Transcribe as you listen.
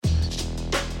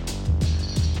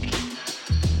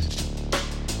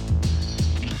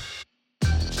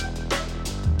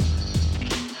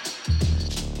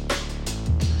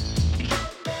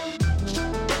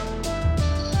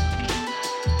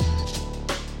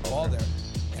there,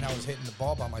 and I was hitting the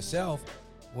ball by myself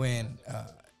when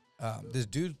this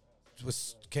dude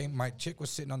my chick was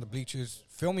sitting on the bleachers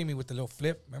filming me with the little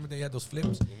flip. Remember they had those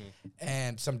flips?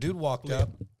 And some dude walked up,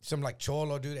 some like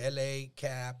cholo dude, LA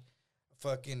cap,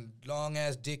 fucking long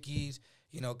ass Dickies,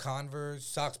 Converse,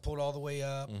 socks pulled all the way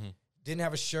up, didn't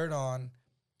have a shirt on,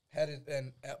 had it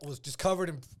and was just covered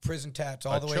in prison tats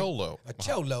all the way. A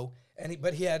cholo.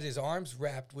 But he had his arms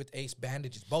wrapped with ace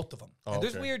bandages, both of them. And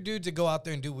there's weird dudes that go out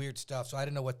there and do weird stuff, so I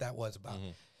didn't know what that was about.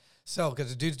 So, because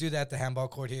the dudes do that at the handball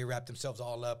court here, wrap themselves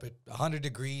all up at 100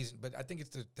 degrees, but I think it's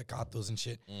the gatos and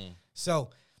shit. So,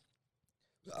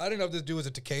 I don't know if this dude was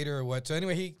a Takeda or what. So,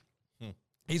 anyway,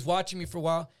 he's watching me for a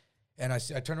while, and I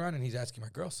turn around, and he's asking my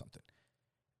girl something.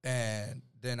 And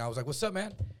then I was like, what's up,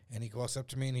 man? And he walks up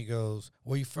to me, and he goes,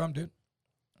 where you from, dude?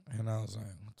 And I was like,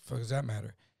 what the fuck does that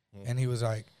matter? And he was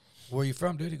like, where you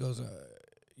from, dude? He goes,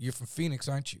 you're from Phoenix,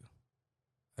 aren't you?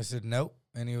 I said, nope.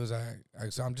 And he was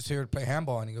like, so I'm just here to play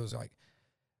handball. And he goes like,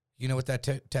 you know what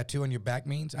that tattoo on your back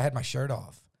means? I had my shirt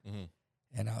off.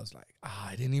 And I was like,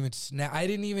 I didn't even I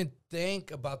didn't even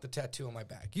think about the tattoo on my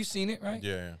back. You seen it, right?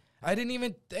 Yeah. I didn't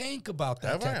even think about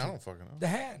that tattoo. I don't fucking know. The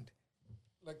hand.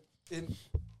 Like, in...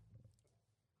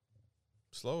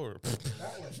 Slower.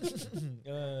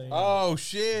 Yeah. Oh,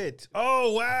 shit.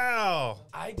 Oh, wow.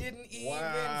 I didn't even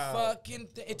fucking...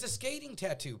 It's a skating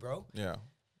tattoo, bro. Yeah.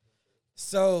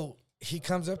 So he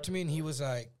comes up to me and he was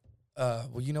like,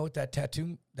 well, you know what that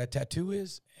tattoo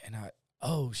is? And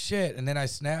oh shit. And then I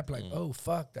snapped like, oh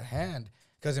fuck, the hand.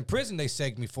 Because in prison they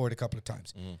segged me for it a couple of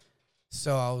times.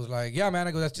 So I was like, yeah, man.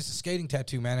 I go, that's just a skating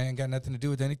tattoo, man. It ain't got nothing to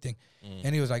do with anything.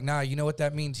 And he was like, nah, you know what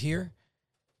that means here?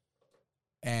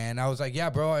 And I was like, yeah,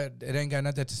 bro, it ain't got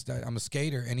nothing to, I'm a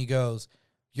skater. And he goes,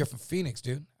 you're from Phoenix,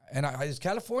 dude. And is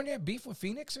California beef with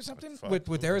Phoenix or something?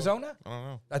 With Arizona? I don't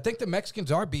know. I think the Mexicans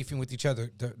are beefing with each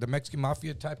other. The Mexican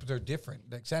mafia types are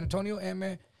different. Like San Antonio,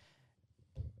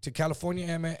 to California,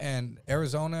 and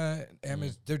Arizona,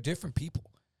 they're different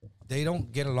people. They don't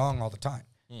get along all the time.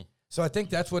 So I think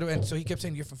that's what. And so he kept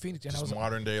saying, "You're from Phoenix," and I was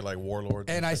modern day like warlords.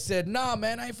 And I said, "Nah,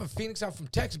 man, I ain't from Phoenix. I'm from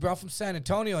Texas, bro. I'm from San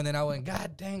Antonio." And then I went,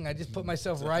 "God dang, I just put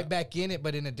myself right back in it,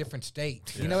 but in a different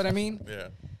state." You know what I mean? Yeah.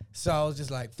 So I was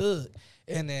just like, "Fuck."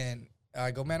 And then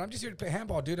I go, "Man, I'm just here to play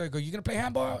handball, dude." I go, "You gonna play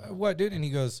handball or what, dude?" And he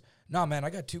goes, "Nah, man, I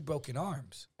got 2 broken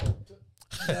arms."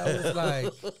 And I was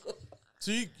like,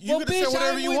 so you could have said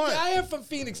whatever you want. I am from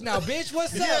Phoenix now, bitch.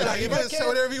 What's up? Yeah, Like, you could have said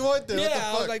whatever you want. Then. Yeah,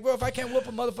 I was like, bro, if I can't whoop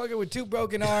a motherfucker with 2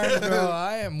 broken arms, bro,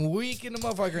 I am weak in the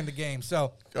motherfucker in the game.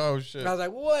 So, oh shit. I was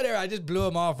like, whatever. I just blew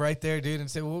him off right there, dude,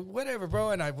 and said, well, whatever, bro.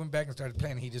 And I went back and started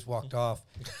playing. And he just walked off.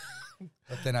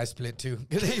 But then I split too.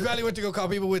 He probably went to go call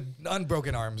people with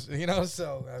unbroken arms,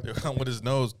 So with his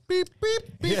nose, beep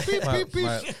beep beep beep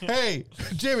beep. Hey,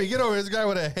 Jimmy, get over here. This guy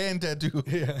with a hand tattoo.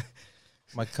 Yeah.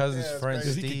 My cousin's friend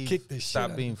crazy. He could Steve kick the shit out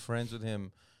stopped of being friends with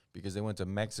him because they went to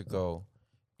Mexico,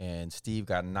 and Steve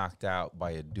got knocked out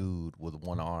by a dude with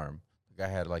 1 arm. The guy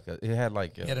had he had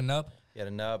a nub. He had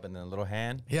a nub and then a little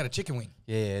hand. He had a chicken wing.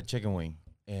 Yeah, chicken wing.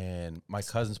 And my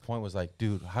cousin's point was like,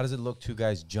 dude, how does it look 2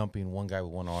 guys jumping, 1 guy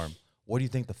with 1 arm? Where do you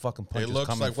think the fucking punch is coming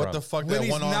from? It looks like what the fuck that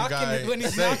one arm guy. When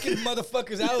he's knocking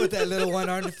motherfuckers out with that little 1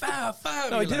 arm, foul.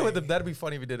 No, he did it with that'd be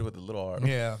funny if he did it with the little arm.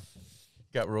 Yeah.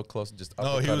 Got real close and just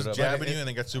no, he was it up. jabbing you and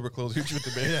then got super close. Hit you with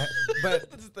the bait. Yeah,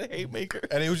 but this is the haymaker.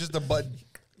 And it was just a button.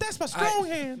 That's my strong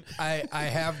hand. I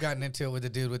have gotten into it with the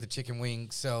dude with the chicken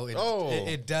wing, so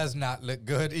it does not look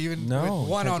good. Even with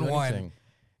 1-on-1,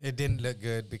 it didn't look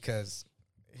good because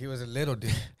he was a little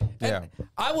dude. Yeah.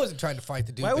 I wasn't trying to fight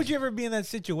the dude. Why would you ever be in that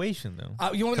situation,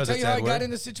 though? You want me to tell you how I got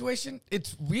in the situation?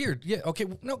 It's weird. Yeah, okay.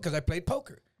 No, because I played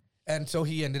poker. And so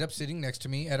he ended up sitting next to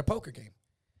me at a poker game.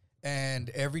 And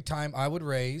every time I would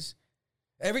raise,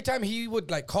 every time he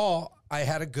would like call, I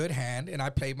had a good hand and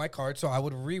I played my card, so I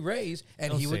would re-raise,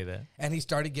 and and he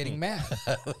started getting mad.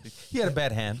 He had a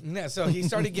bad hand. Yeah, so he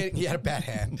had a bad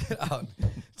hand.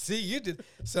 See, you did.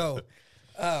 So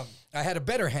I had a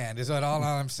better hand is what all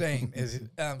I'm saying is.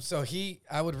 So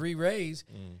I would re-raise.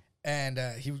 And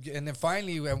and then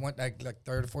finally I went like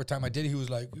 3rd or 4th time I did it, he was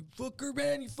like, fucker,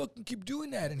 man, you fucking keep doing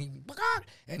that. And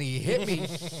he hit me.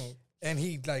 And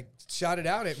he like shot it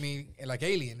out at me like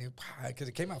alien because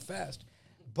it came out fast.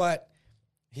 But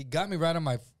he got me right on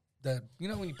when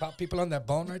you pop people on that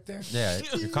bone right there? Yeah,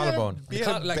 your collarbone. He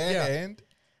had a bad hand?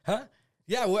 Huh?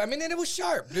 Yeah, well, I mean, and it was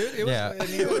sharp, dude. It was, Yeah. and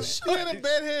He had a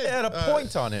bad hit. It had a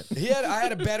point on it. I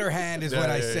had a better hand, is what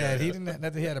I said. yeah. He didn't. Not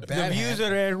that he had a The bad views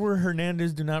hand. of Edward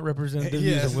Hernandez do not represent the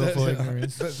views of willful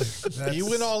ignorance. He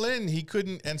went all in. He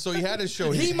couldn't, and so he had to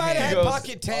show. He his might have hand. had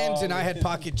pocket tens and I had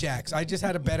pocket jacks. I just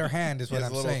had a better hand, is what His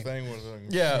I'm little saying. thing was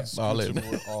Yeah, all in.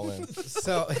 all in.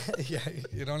 So yeah,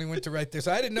 it only went to right there.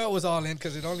 So I didn't know it was all in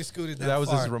because it only scooted that That was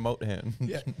far. his remote hand.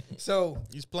 Yeah. So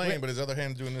He's playing, but his other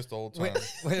hand's doing this the whole time.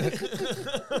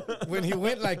 when he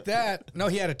went like that, no,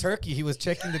 he had a turkey. He was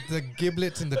checking the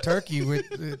giblets in the turkey with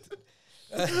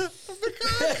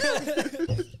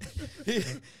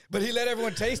but he let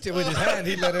everyone taste it with his hand.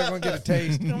 He let everyone get a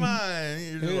taste. Come on,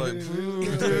 you're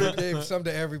just like, Gave some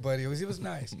to everybody. It was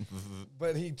nice,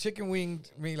 but he chicken winged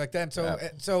me like that.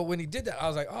 And so when he did that, I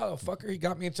was like, oh fucker, he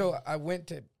got me. And so I went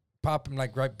to pop him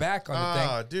like right back on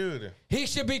the thing. dude. He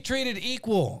should be treated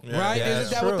equal, Yeah. right? Yeah,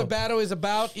 Isn't that what true. the battle is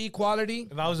about? Equality.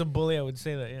 If I was a bully, I would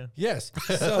say that. Yeah. Yes.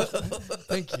 So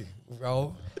thank you,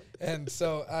 Raul. And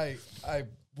so I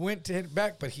went to hit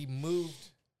back, but he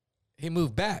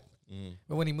moved back.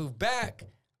 But when he moved back,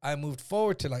 I moved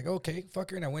forward to like, okay,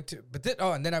 fucker, and I went to, but then,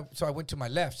 and then I went to my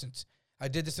left since I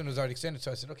did this and it was already extended.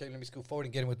 So I said, okay, let me scoot forward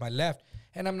and get him with my left.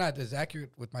 And I'm not as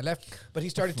accurate with my left, but he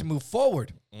started to move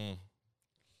forward.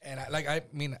 And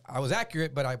I was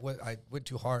accurate, but I went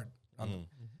too hard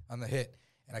on the hit,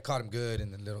 and I caught him good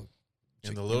in the little.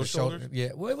 In the little shoulder? Yeah,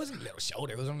 well, it wasn't a little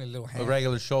shoulder. It was only a little hand. A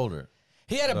regular shoulder.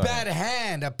 He had a bad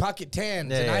hand, a pocket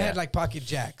tens, and I had like pocket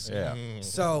jacks. Yeah.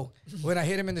 So when I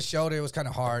hit him in the shoulder, it was kind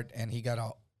of hard, and he got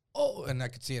all, and I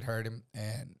could see it hurt him,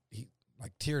 and he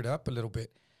like teared up a little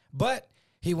bit. But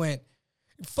he went,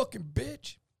 "You fucking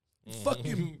bitch. You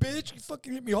fucking bitch. You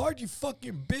fucking hit me hard, you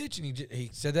fucking bitch." And he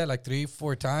said that like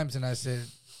 3-4 times, and I said,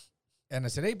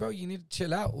 hey, bro, you need to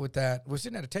chill out with that. We're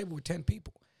sitting at a table with 10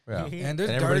 people. Yeah. And there's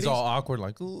everybody's dirties. all awkward,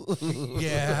 like, ooh.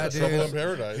 Yeah, Trouble in dude.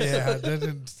 paradise. Yeah,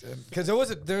 because there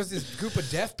was this group of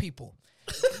deaf people.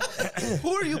 Who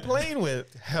are you playing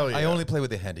with? Hell yeah. I only play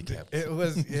with the handicapped. It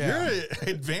was You're an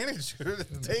advantage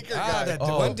taker guy. that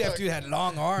Oh. one deaf dude had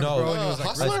long arms, No, bro, and he was like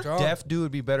hustler? really strong. Deaf dude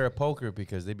would be better at poker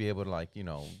because they'd be able to, like,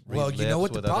 Well, read you know lips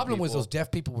what the with other problem was? people. Those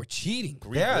deaf people were cheating.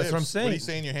 Yeah, that's what I'm What saying. do you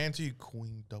say in your hand to you?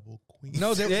 Queen, double queen. No,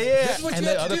 Yeah, this is what and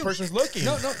you the had to other do. person's looking.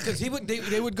 No, because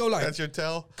they would go like, That's your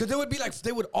tell? because they would be like,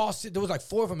 they would all sit. There was like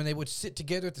 4 of them, and they would sit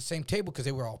together at the same table because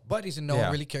they were all buddies, and no one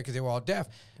Yeah. really cared because they were all deaf.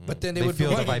 But then they They would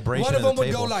feel the one, vibration one of of the them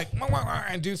would go table. like "Wah, wah, wah,"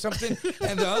 and do something,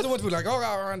 and the other ones would like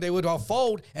and they would all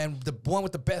fold, and the one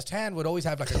with the best hand would always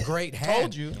have like a great hand.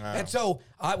 Told you. And so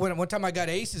one time I got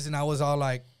aces, and I was all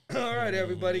like, all right,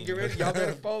 everybody, get ready. Y'all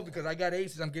better fold because I got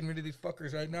aces. I'm getting rid of these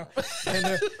fuckers right now.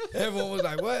 And everyone was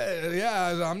like, what? Yeah,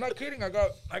 I was like, I'm not kidding. I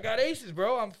got aces,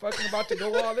 bro. I'm fucking about to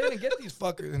go all in and get these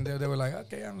fuckers. And they were like,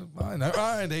 okay, I'm fine. All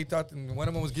right. They thought one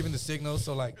of them was giving the signal.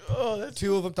 So like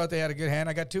 2 of them thought they had a good hand.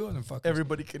 I got 2 of them fuckers.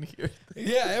 Everybody can hear.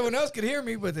 Yeah, everyone else could hear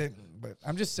me, but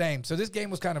I'm just saying. So this game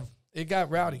was it got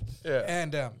rowdy. Yeah.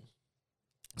 And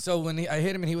so when I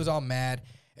hit him and he was all mad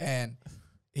and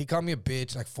he called me a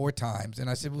bitch like 4 times. And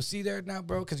I said, well, see there now,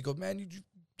 bro? Because he goes, man, you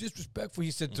disrespectful.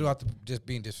 He said throughout just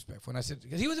being disrespectful. And I said,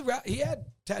 because he had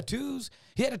tattoos.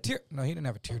 He had no, he didn't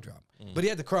have a teardrop. But he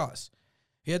had the cross.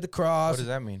 He had the cross. What does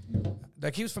that mean?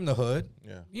 Like he was from the hood.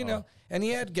 Yeah. You know. And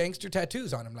he had gangster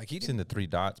tattoos on him. Like he It's in didn't. the 3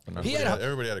 dots, but not. He had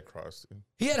Everybody had a cross. Dude.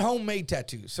 He had homemade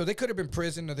tattoos. So they could have been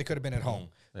prison or they could have been at home.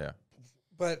 Yeah.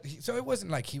 But so it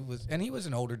wasn't like he was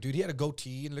an older dude. He had a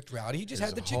goatee and looked rowdy. He just Is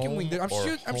had the it chicken wing. home I'm or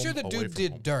sure the home away dude from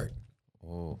did home? dirt.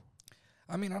 Oh.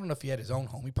 I mean, I don't know if he had his own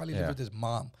home. He probably lived Yeah. with his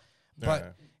mom,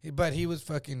 but he was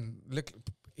fucking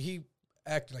he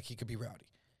acted like he could be rowdy.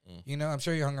 You know, I'm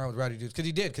sure he hung around with rowdy dudes because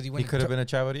he did. Because he went. He could have been a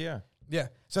chavaria. Yeah.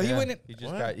 So he went. He just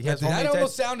What? got. He has That homemade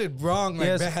almost tattoos. sounded wrong.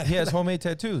 Like bad. He has homemade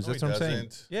tattoos. No, That's he what I'm saying.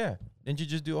 doesn't. Yeah. Didn't you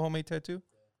just do a homemade tattoo?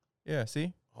 Yeah.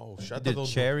 See. Oh, He shut did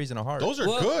those. cherries and a heart. Those are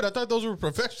Well- good. I thought those were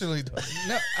professionally done.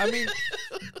 No, I mean,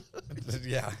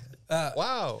 yeah.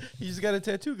 Wow. He just got a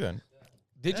tattoo gun.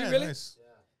 Did you Yeah, really? nice.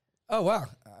 Oh wow.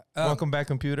 Welcome back,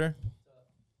 computer.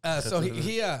 So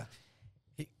he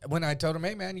when I told him,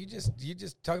 hey man, you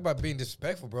just talk about being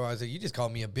disrespectful, bro. I said, you just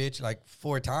called me a bitch like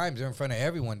 4 times in front of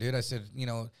everyone, dude. I said,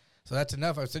 so that's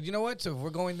enough. I said, you know what? So if we're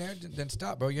going there, then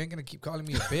stop, bro. You ain't gonna keep calling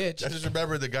me a bitch. I just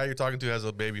remember the guy you're talking to has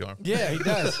a baby arm. Yeah, he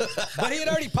does. But he had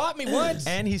already popped me once.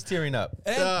 And he's tearing up.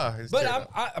 And- he's but tearing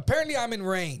up. apparently I'm in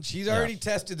range. He's already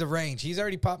tested the range. He's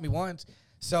already popped me once.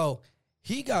 So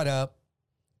he got up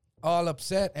all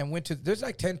upset and went to, there's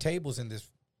like 10 tables in this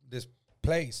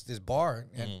place, this bar.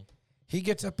 And he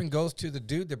gets up and goes to the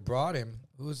dude that brought him,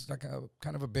 who was like a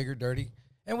kind of a bigger dirty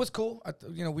and was cool.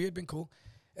 We had been cool.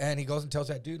 And he goes and tells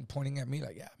that dude and pointing at me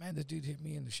like, yeah, man, this dude hit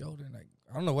me in the shoulder. And like,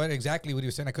 I don't know what exactly what he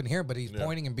was saying. I couldn't hear him, but he's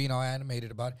pointing and being all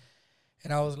animated about it.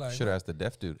 And I was like, should have asked the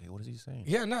deaf dude. Hey, what is he saying?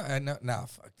 Yeah, no,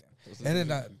 fuck that. And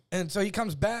then, and so he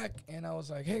comes back, and I was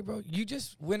like, "Hey, bro, you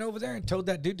just went over there and told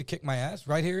that dude to kick my ass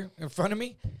right here in front of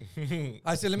me."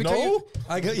 I said, "Let me tell you."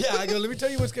 I go, "Let me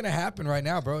tell you what's gonna happen right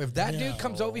now, bro. If that dude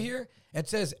comes over here and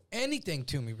says anything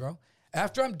to me, bro,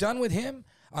 after I'm done with him,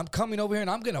 I'm coming over here and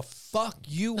I'm gonna fuck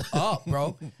you up,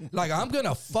 bro. Like I'm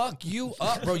gonna fuck you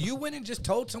up, bro. You went and just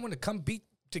told someone to come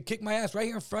kick my ass right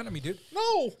here in front of me, dude."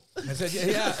 No. I said,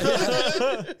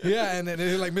 yeah. And then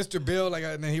it was like Mr. Bill, like,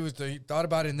 and then he thought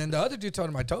about it, and then the other dude told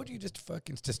him, "I told you just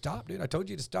to stop, dude. I told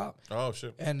you to stop." Oh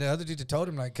shit. And the other dude told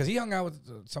him, like, because he hung out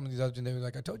with some of these others, and they were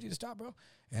like, "I told you to stop, bro."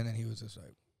 And then he was just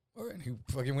like, all right, and he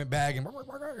fucking went back and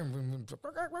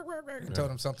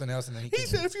told him something else, and then he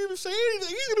said, "If you say anything,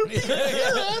 he's gonna beat your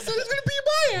ass, and he's gonna beat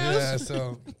my ass." Yeah.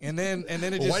 So and then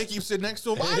it just. Why do you keep sitting next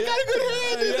to him? I got a good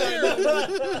hand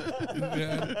in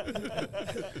there.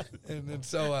 And then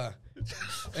so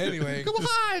anyway, come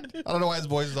on. I don't know why his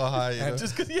voice is all high. You know?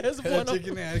 Just because he has one. I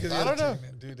don't know,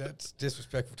 dude. That's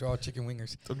disrespectful to all chicken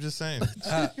wingers. I'm just saying.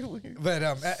 But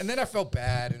and then I felt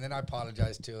bad, and then I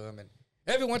apologized to him, and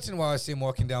every once in a while I see him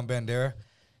walking down Bandera,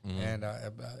 and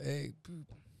hey,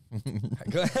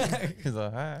 He's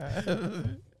like, "Hi."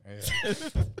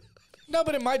 No,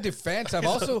 but in my defense, I've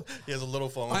also he has a little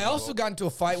phone. I also got into a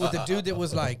fight with a dude that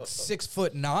was like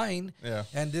 6'9". Yeah.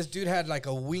 And this dude had like a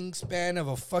wingspan of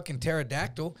a fucking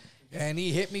pterodactyl, and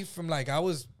he hit me from like I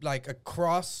was like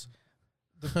across.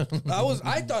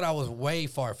 I thought I was way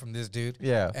far from this dude.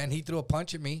 Yeah. And he threw a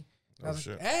punch at me.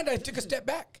 Shit. And I took a step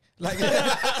back. Like, but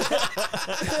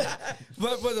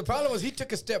the problem was he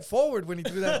took a step forward when he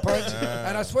threw that punch,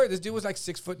 and I swear this dude was like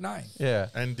 6'9". Yeah.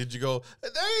 And did you go, "Hey,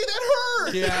 that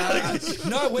hurt"? Yeah.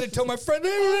 No, I went and told my friend.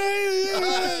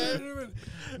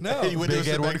 No. He went Big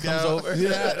to Edward comes over.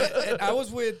 Yeah. And I was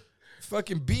with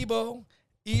fucking Bebo,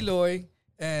 Eloy,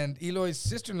 and Eloy's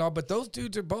sister-in-law, but those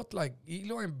dudes are both like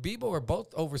Eloy and Bebo are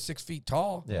both over 6 feet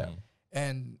tall. Yeah.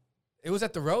 And it was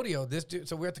at the rodeo. This dude,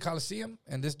 so we're at the Coliseum,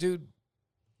 and this dude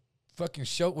fucking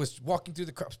was walking through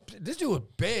the crowd. This dude was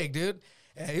big, dude.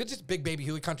 And he was just big baby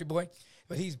Huey country boy.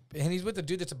 But he's with a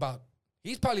dude that's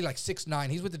he's probably like 6'9".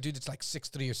 He's with a dude that's like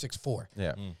 6'3" or 6'4".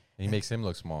 Yeah. And he makes him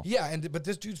look small. Yeah, but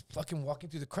this dude's fucking walking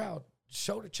through the crowd,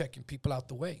 shoulder checking people out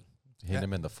the way. Hit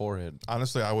him in the forehead.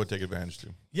 Honestly, I would take advantage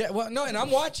too. Yeah, well, no, and I'm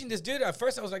watching this dude. At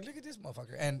first, I was like, "Look at this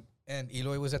motherfucker," and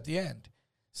Eloy was at the end,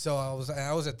 so I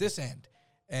was at this end,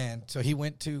 and so he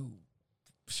went to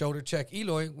shoulder check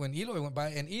Eloy when Eloy went by,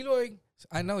 and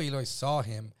I know Eloy saw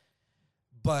him,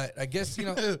 but I guess you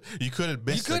couldn't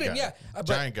miss. You couldn't, yeah,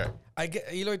 giant guy.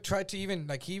 Eloy tried to he even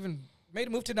made a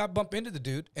move to not bump into the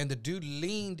dude, and the dude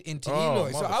leaned into Oh,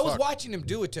 Eloy. So I was motherfucker. watching him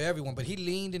do it to everyone, but he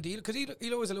leaned into Eloy because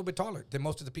Eloy was a little bit taller than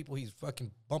most of the people he's fucking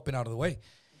bumping out of the way.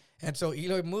 And so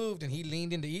Eloy moved, and he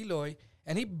leaned into Eloy,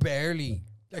 and they barely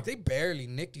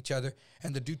nicked each other.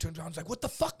 And the dude turned around and was like, "What the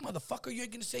fuck, motherfucker? You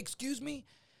ain't gonna say excuse me?"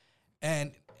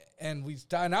 And we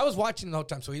started, and I was watching the whole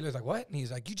time. So Eloy's like, "What?" And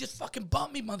he's like, "You just fucking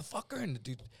bumped me, motherfucker." And the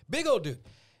dude, big old dude.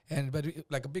 But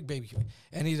like a big baby.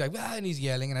 And he's like, and he's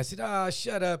yelling. And I said,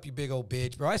 shut up, you big old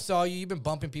bitch, bro. I saw you. You've been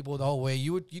bumping people the whole way.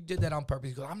 You did that on purpose.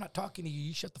 He goes, "I'm not talking to you.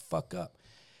 You shut the fuck up."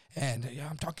 And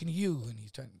I'm talking to you. And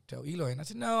he's trying to tell Eloy. And I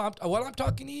said, "No, I'm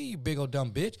talking to you big old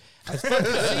dumb bitch. I fucking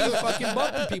see you fucking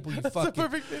bumping people, you fucking."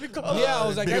 Perfect thing to call. Yeah, I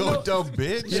was like, Big I know- old dumb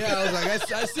bitch. Yeah, I was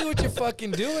like, I see what you're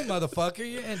fucking doing,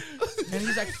 motherfucker. And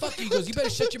he's like, "Fuck you." He goes, "You better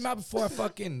shut your mouth before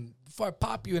I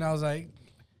pop you." And I was like,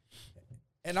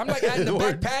 and I'm like at the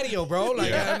back patio, bro.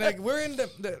 Like, I'm like we're in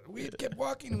we kept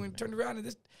walking and we turned around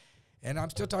and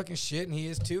I'm still talking shit and he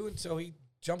is too. And so he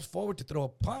jumps forward to throw a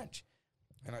punch.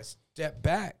 And I stepped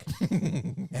back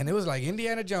and it was like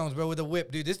Indiana Jones, bro, with a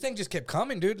whip, dude. This thing just kept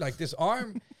coming, dude. Like this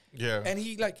arm. Yeah. And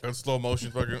he like, in slow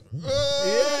motion, fucking.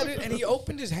 yeah, dude. And he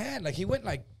opened his hand. Like he went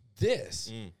like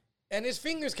this. And his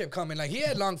fingers kept coming. Like he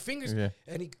had long fingers. Yeah.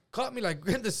 And he caught me like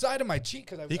in the side of my cheek.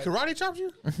 He karate chopped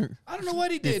you? I don't know what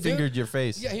he did, He fingered dude. your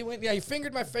face. Yeah, he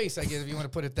fingered my face, I guess, if you want to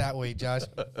put it that way, Josh.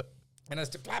 And I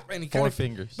was and he Four kinda,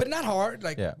 fingers. but not hard.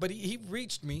 Like, Yeah. but he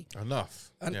reached me.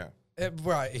 Enough. Yeah.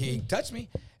 Right, he touched me,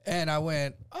 and I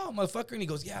went, "Oh, motherfucker!" And he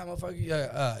goes, "Yeah,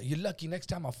 motherfucker, you're lucky. Next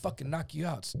time I'll fucking knock you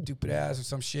out, stupid ass," or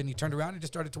some shit. And he turned around and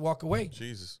just started to walk away.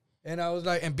 Jesus. And I was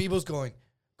like, and Bebo's going,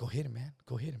 "Go hit him, man.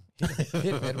 Go hit him. Hit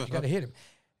him, Edward. You gotta hit him."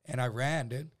 And I ran,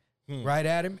 dude, right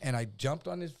at him, and I jumped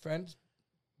on his friend's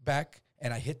back,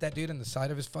 and I hit that dude in the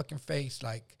side of his fucking face,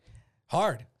 like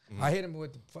hard. I hit him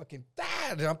with the fucking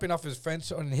jumping off his friend's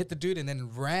shoulder and hit the dude, and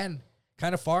then ran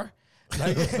kind of far.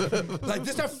 Like, like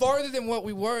this time farther than what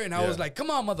we were, and I was like,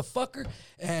 "Come on, motherfucker!"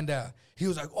 And he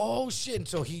was like, "Oh shit!" And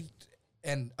so he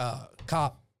and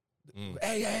cop.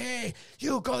 Hey,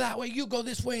 you go that way, you go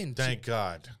this way. And Thank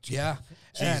God. yeah.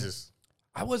 And Jesus.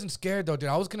 I wasn't scared though, dude.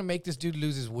 I was gonna make this dude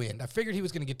lose his wind. I figured he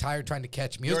was gonna get tired trying to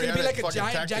catch me. It was You gonna be already like had a that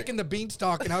fucking giant tactic. Jack in the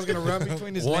Beanstalk, and I was gonna run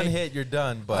between his One legs. hit, you're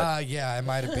done. But Yeah, it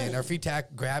might have been. Or if he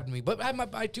grabbed me, but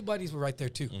my two buddies were right there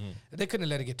too. They couldn't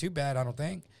let it get too bad, I don't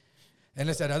think.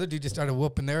 Unless that other dude just started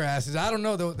whooping their asses. I don't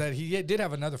know though that he did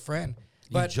have another friend.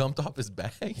 you But jumped off his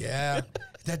back. yeah,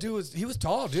 that dude was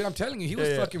tall, dude. I'm telling you, he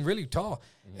was fucking really tall.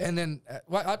 And then,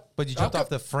 But you jumped off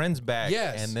the friend's back.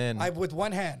 Yes, And then I with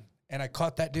one hand, and I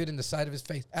caught that dude in the side of his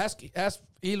face. Ask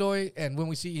Eloy, and when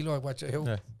we see Eloy, watch it,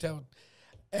 he'll tell.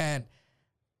 And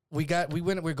we're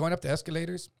going up the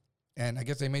escalators, and I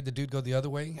guess they made the dude go the other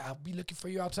way. I'll be looking for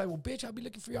you outside. Well, bitch, I'll be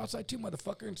looking for you outside too,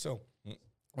 motherfucker. And so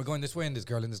we're going this way, and this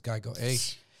girl and this guy go, hey,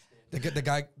 the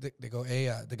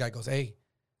guy goes, hey,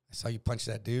 I saw you punch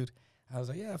that dude. I was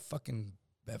like, yeah,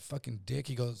 that fucking dick.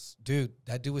 He goes, dude,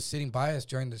 that dude was sitting by us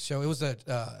during the show. It was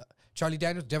a Charlie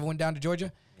Daniels, Devil Went Down to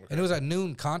Georgia. And it was a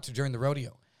noon concert during the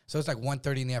rodeo. So it's like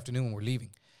 1:30 in the afternoon when we're leaving.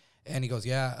 And he goes,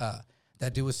 yeah,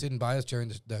 that dude was sitting by us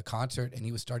during the concert, and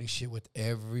he was starting shit with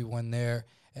everyone there.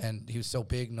 And he was so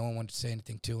big, no one wanted to say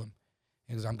anything to him.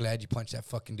 He goes, I'm glad you punched that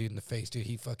fucking dude in the face, dude.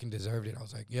 He fucking deserved it. I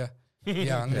was like, yeah.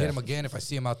 Yeah, I'm going to hit him again if I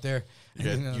see him out there. You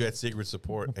had secret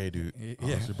support. Hey, dude. Yeah.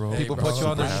 Honestly, bro. people bro. put you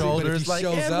on their But if shoulders he like,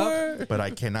 shows up, Edward. But I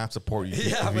cannot support you.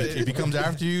 Yeah, if he comes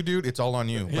after you, dude, it's all on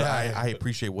you. But Yeah. I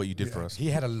appreciate what you did for us.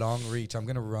 he had a long reach. I'm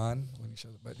going to run when he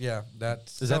shows up. But yeah,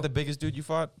 Is that the biggest dude you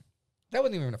fought? that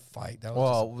wasn't even a fight. That was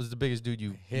Well, was the biggest dude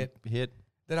you Hit. hit?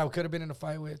 that I could have been in a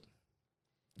fight with.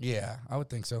 Yeah, I would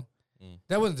think so.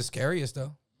 That wasn't the scariest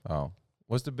though. Oh.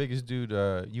 What's the biggest dude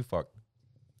you fucked?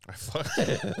 I fuck.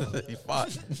 You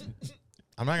fought.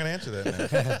 I'm not going to answer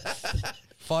that now.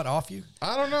 Fought off you?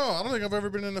 I don't know. I don't think I've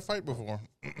ever been in a fight before.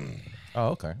 Oh,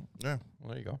 okay. Yeah. Well,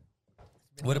 there you go.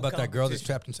 What about that girl that's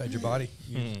trapped inside your body?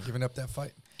 You giving up that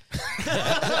fight?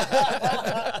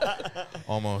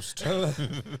 Almost.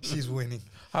 She's winning.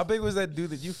 How big was that dude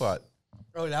that you fought?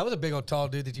 Oh, that was a big old tall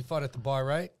dude that you fought at the bar,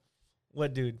 right?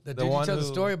 What dude? The The dude you one tell the who-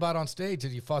 story about on stage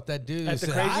that you fought that dude At who the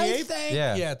said, Crazy "I Ape?" think-"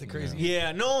 Yeah. Yeah, at the crazy.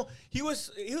 Yeah, no, he was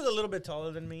a little bit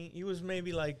taller than me. He was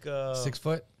maybe like 6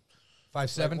 foot,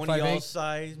 5'7", one of y'all's 5'8",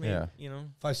 size, maybe, Yeah. you know.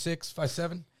 5'6",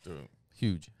 5'7". Dude,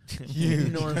 Huge.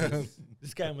 Enormous.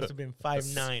 This guy must have been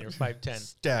 5'9" or 5'10".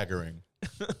 staggering.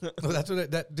 Well, that's what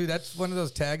dude. That's one of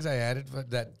those tags I added for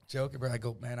that joke. Where I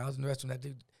go, man, I was in the restaurant. That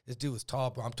dude, this dude was tall,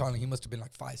 bro. I'm telling you, he must have been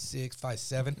like 5'6",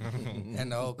 5'7",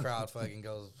 and the whole crowd fucking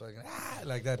goes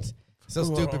like that's so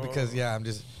stupid because I'm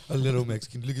just a little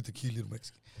Mexican. Look at the cute little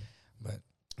Mexican. But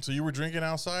So you were drinking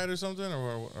outside or something,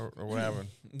 or what happened?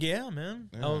 Yeah, man.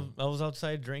 Yeah. I was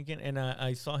outside drinking, and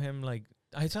I saw him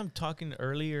I saw him talking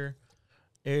earlier.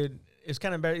 It's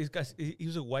kind of bad. He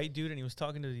was a white dude, and he was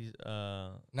talking to these.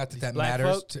 not that these that black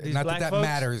matters. folk- these Not that black that folks.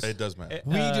 matters. It does matter.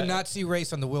 We do not see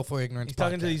race on the Willful Ignorance. He's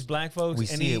talking to podcast. these black folks, We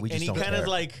and see he it, we and just he don't kind of care.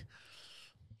 like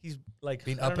he's like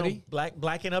Being I don't know, uppity?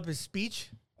 blacking up his speech.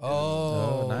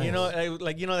 Oh, nice. You know,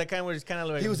 that kind where it's kind of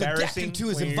like He was embarrassing adapting to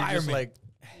his when you're just environment. like,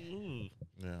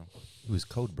 Yeah. He was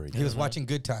code breaking. He was watching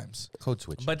Good Times. Code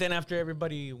switch. but then after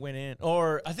everybody went in,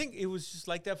 or I think it was just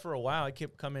like that for a while. I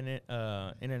kept coming in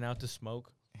and out to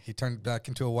smoke. He turned back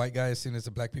into a white guy as soon as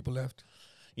the black people left.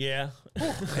 Yeah.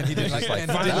 And he didn't like, like,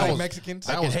 and he fine. didn't That like was- Mexicans.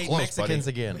 that I was hate close, Mexicans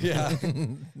buddy. again.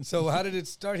 Yeah. So how did it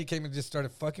start? He came and just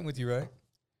started fucking with you, right?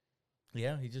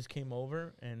 Yeah, he just came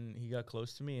over and he got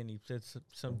close to me and he said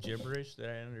some gibberish that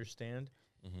I understand.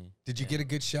 Did you get a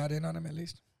good shot in on him at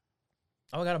least?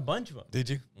 Oh, I got a bunch of them. Did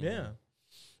you? Yeah.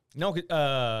 No,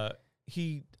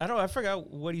 I forgot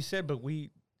what he said, but he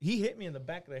hit me in the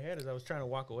back of the head as I was trying to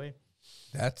walk away.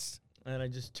 And I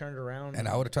just turned around. And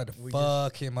I would have tried to We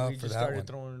fuck him up we for just that started one.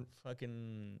 throwing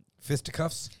fucking.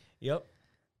 Fisticuffs? Yep.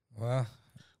 Wow.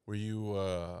 Were you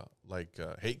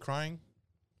hate crying?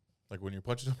 Like when you're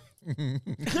punching him?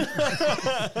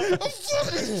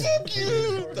 Fuck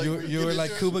you! You were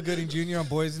like Cuba Gooding Jr. on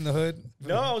Boys in the Hood?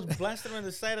 No, I was blasting him on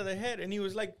the side of the head, and he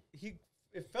was like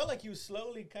It felt like he was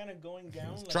slowly kind of going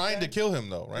down. Like Trying to that. kill him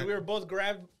though, And right? we were both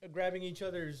grabbing each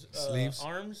other's Sleeves?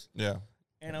 arms, Yeah.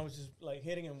 and I was just like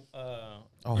hitting him You were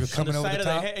on the coming over side the of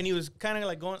the top? head, and he was kind of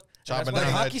like going Chopping Like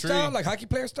down that hockey tree. style? Like hockey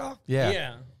player style?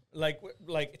 Yeah, like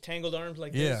tangled arms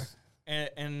like Yeah. this,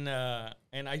 and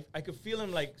I could feel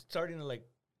him like starting to like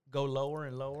go lower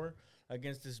and lower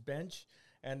against this bench,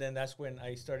 and then that's when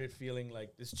I started feeling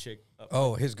like this chick.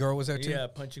 Oh, his girl was there too? yeah,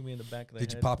 punching me in the back of the Did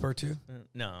head. you pop her too?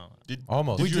 No.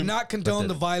 Almost. We you- do not condone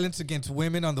the- the violence against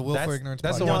women on the Willful Ignorance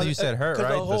That's the podcast. one No, that you said hurt, 'cause the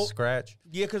right? The whole- scratch.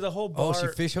 Yeah, because the whole bar. Oh, she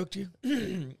fish hooked you?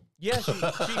 Yeah,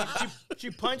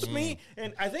 she punched me,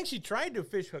 and I think she tried to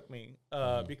fish hook me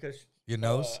because your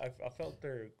nose. I felt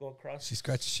her go across. She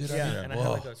scratched the shit out Yeah, of you. and I had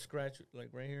like a scratch like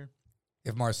right here.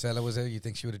 If Marcella was there, you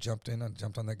think she would have jumped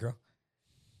on that girl?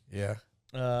 Yeah,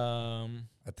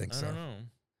 I think so. I don't know.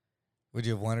 Would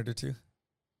you have wanted her to?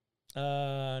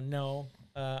 No.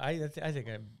 I think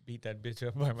I beat that bitch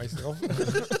up by myself.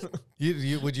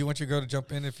 Would you want your girl to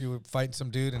jump in if you were fighting some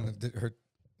dude and her?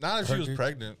 Not if she was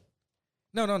pregnant.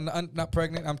 No, not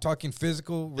pregnant. I'm talking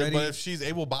physical, ready. But if she's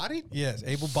able-bodied? Yes,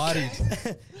 able-bodied.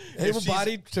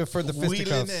 Able-bodied for the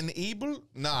fisticuffs. Wheeling and able?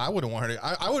 Nah, I wouldn't want her to.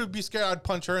 I would be scared I'd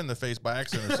punch her in the face by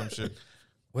accident or some shit.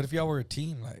 What if y'all were a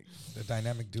team, like a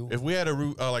dynamic duo? If we had a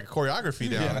like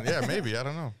choreography down, yeah, maybe. I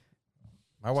don't know.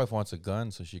 My wife wants a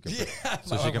gun so she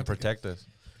can protect us.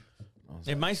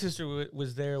 If my sister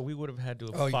was there, we would have had to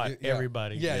have fought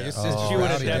everybody. Yeah, your sister. She would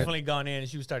have definitely gone in, and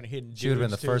she would start hitting. She would have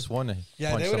been the first one to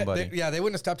punch somebody. They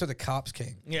wouldn't have stopped till the cops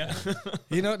came. Yeah.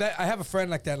 You know that I have a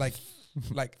friend like that. Like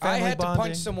I had to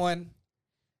punch someone.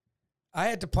 I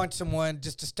had to punch someone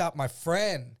just to stop my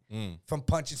friend from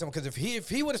punching someone. Because if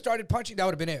he would have started punching, that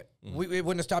would have been it. It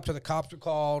wouldn't have stopped till the cops were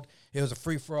called. It was a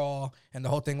free for all, and the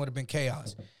whole thing would have been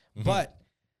chaos. But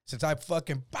since I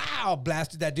fucking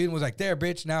blasted that dude and was like, there,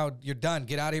 bitch, now you're done.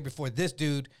 Get out of here before this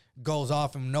dude goes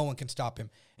off and no one can stop him.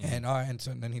 And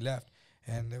so then he left.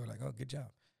 And they were like, oh, good job.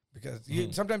 Because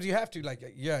sometimes you have to, like,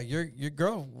 your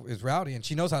girl is rowdy and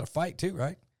she knows how to fight too,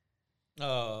 right?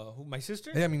 Who, my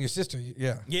sister? Yeah, I mean, your sister,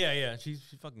 yeah. Yeah.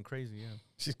 She's fucking crazy, yeah.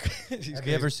 She's Have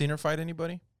you ever seen her fight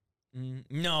anybody?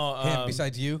 No. Him,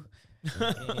 besides you?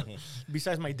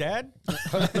 Besides my dad?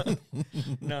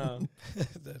 No.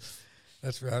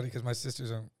 That's rowdy because my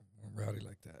sisters aren't rowdy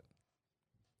like that.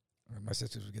 My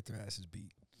sisters would get their asses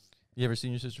beat. You ever seen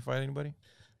your sister fight anybody?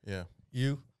 Yeah.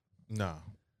 You? Nah.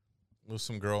 There was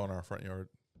some girl in our front yard.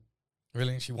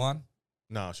 Really? She won?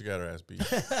 No, she got her ass beat.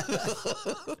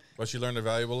 But she learned a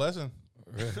valuable lesson.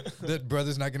 That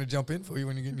brother's not going to jump in for you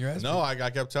when you're getting your ass beat? No, I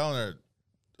kept telling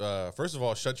her, first of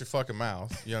all, shut your fucking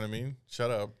mouth. You know what I mean? Shut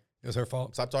up. It was her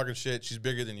fault? Stop talking shit. She's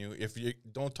bigger than you. If you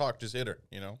don't talk, just hit her,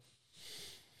 you know?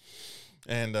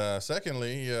 And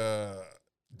secondly,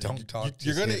 don't talk.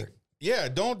 You're gonna, yeah.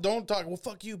 Don't talk. Well,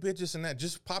 fuck you, bitch, this and that.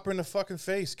 Just pop her in the fucking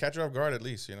face, catch her off guard at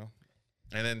least, you know.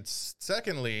 And then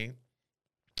secondly,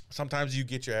 sometimes you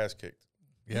get your ass kicked.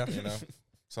 Yeah, you know.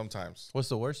 Sometimes. What's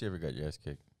the worst you ever got your ass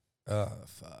kicked?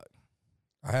 Fuck.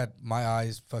 I had my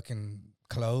eyes fucking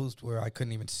closed where I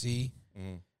couldn't even see.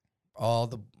 All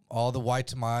the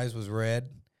whites of my eyes was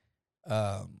red.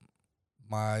 My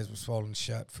eyes were swollen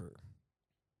shut for.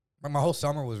 My whole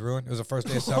summer was ruined. It was the first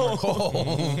day of summer.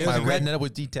 My retina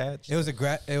was detached. It was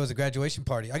a graduation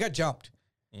party. I got jumped.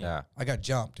 Yeah. I got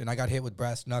jumped, and I got hit with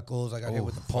brass knuckles. I got hit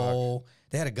with the pole.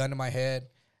 They had a gun to my head.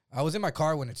 I was in my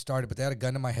car when it started, but they had a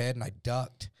gun to my head, and I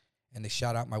ducked, and they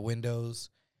shot out my windows.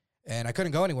 And I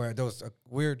couldn't go anywhere. There was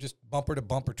weird, just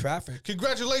bumper-to-bumper traffic.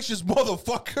 Congratulations,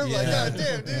 motherfucker. Yeah. Like, God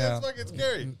damn, dude, that's fucking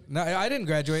scary. No, I didn't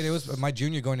graduate. It was my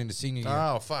junior going into senior year.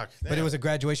 Oh, fuck. Damn. But it was a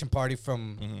graduation party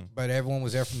but everyone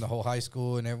was there from the whole high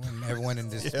school, and everyone in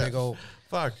this big old...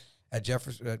 Fuck. At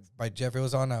it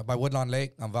was on, by Woodlawn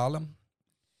Lake on Valum.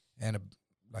 And,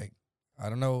 I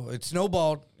don't know, it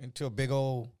snowballed into a big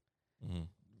old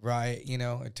riot, you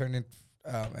know. It turned into...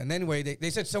 and anyway,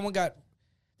 they said someone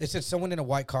in a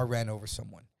white car ran over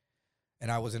someone.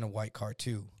 And I was in a white car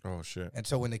too. Oh, shit. And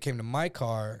so when they came to my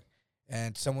car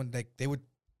and someone,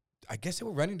 I guess they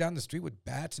were running down the street with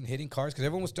bats and hitting cars because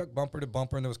everyone was stuck bumper to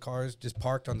bumper and there was cars just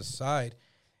parked on the side.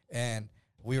 And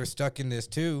we were stuck in this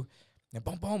too. And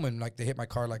boom, boom. And they hit my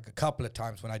car a couple of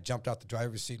times when I jumped out the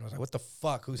driver's seat and was like, what the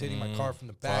fuck? Who's hitting my car from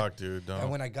the back? Fuck, dude. Don't.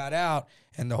 And when I got out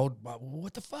and the whole,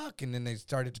 what the fuck? And then they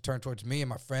started to turn towards me and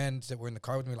my friends that were in the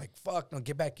car with me like, fuck, no,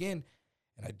 get back in.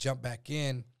 And I jumped back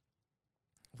in.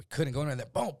 We couldn't go in there.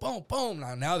 Boom, boom, boom.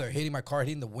 Now they're hitting my car,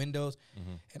 hitting the windows.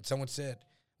 And someone said,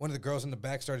 one of the girls in the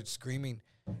back started screaming,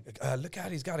 look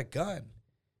out, he's got a gun.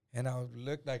 And I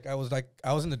looked I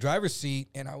was in the driver's seat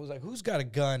and I was like, who's got a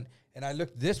gun? And I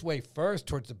looked this way first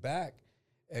towards the back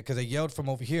because they yelled from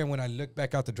over here. And when I looked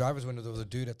back out the driver's window, there was a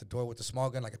dude at the door with a small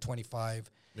gun, like a 25.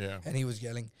 Yeah. And he was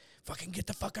yelling, fucking get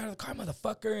the fuck out of the car,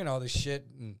 motherfucker, and all this shit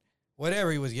and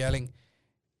whatever he was yelling.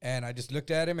 And I just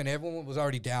looked at him, and everyone was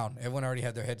already down. Everyone already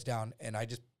had their heads down, and I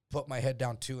just put my head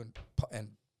down too and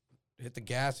hit the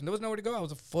gas, and there was nowhere to go. I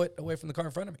was a foot away from the car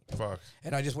in front of me. Fuck.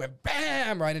 And I just went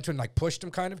bam right into it and pushed him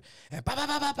kind of, and bah, bah,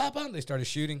 bah, bah, bah, bah, they started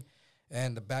shooting,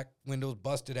 and the back windows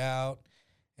busted out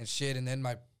and shit, and then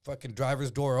my fucking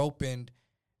driver's door opened,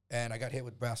 and I got hit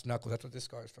with brass knuckles. That's what this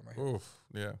scar is from right here. Oof,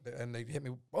 yeah. And they hit me,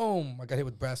 boom, I got hit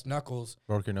with brass knuckles.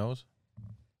 Broke your nose?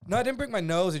 No, I didn't break my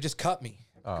nose. It just cut me.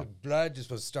 Oh. Blood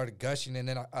just started gushing, and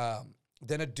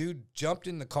then a dude jumped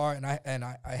in the car, and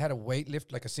I had a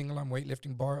weightlift, like a single arm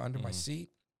weightlifting bar under my seat,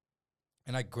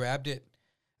 and I grabbed it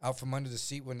out from under the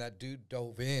seat when that dude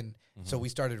dove in. So we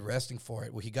started wrestling for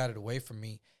it. Well, he got it away from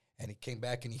me, and he came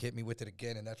back and he hit me with it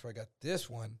again, and that's where I got this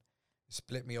one.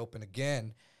 Split me open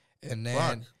again, and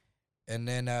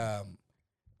then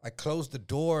I closed the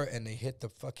door, and they hit the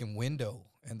fucking window,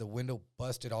 and the window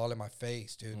busted all in my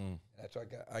face, dude. That's where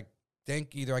I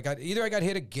think either I got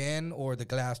hit again or the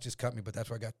glass just cut me, but that's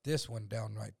where I got this one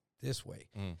down right this way.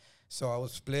 So I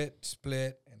was split,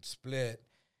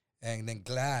 and then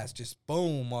glass just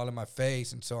boom all in my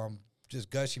face, and so I'm just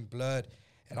gushing blood,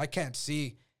 and I can't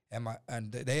see.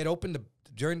 And they had opened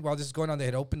while this is going on, they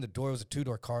had opened the door. It was a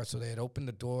 2-door car, so they had opened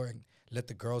the door and let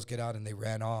the girls get out, and they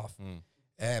ran off.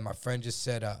 And my friend just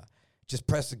said, just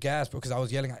press the gas, because I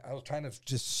was yelling. I was trying to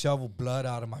just shovel blood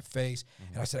out of my face.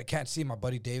 And I said, I can't see. My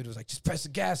buddy David was like, just press the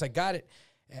gas. I got it.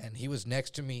 And he was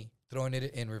next to me, throwing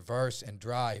it in reverse and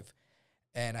drive.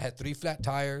 And I had 3 flat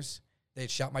tires. They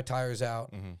had shot my tires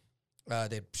out.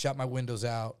 They shot my windows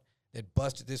out. They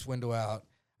busted this window out.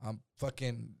 I'm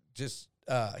fucking just,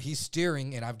 he's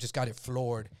steering, and I've just got it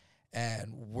floored.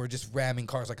 And we're just ramming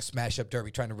cars like a smash-up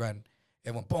derby trying to run.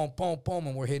 And went boom, boom, boom,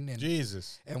 and we're hitting it.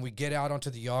 Jesus. And we get out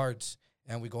onto the yards,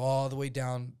 and we go all the way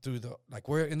down through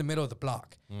we're in the middle of the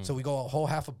block. So we go a whole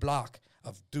half a block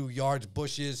through yards,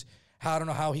 bushes. I don't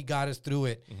know how he got us through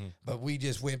it, but we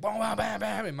just went boom, bam, bam,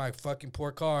 bam, in my fucking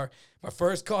poor car. My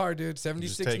first car, dude,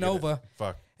 76 Nova.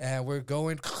 Fuck. And we're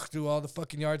going through all the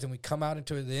fucking yards, and we come out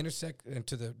into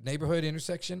the neighborhood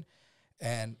intersection,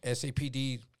 and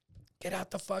SAPD, get out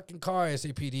the fucking car.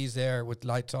 SAPD's there with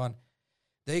lights on.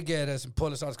 They get us and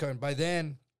pull us out of the car. And by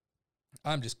then,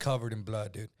 I'm just covered in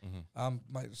blood, dude.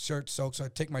 My shirt soaked, so I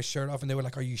take my shirt off, and they were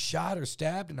like, are you shot or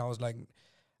stabbed? And I was like,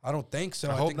 I don't think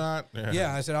so. I hope not.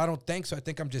 Yeah, I said, I don't think so. I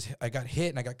think I got hit,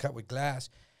 and I got cut with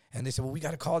glass. And they said, well, we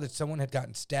got a call that someone had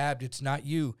gotten stabbed. It's not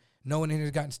you. No one in here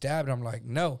has gotten stabbed. And I'm like,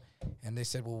 no. And they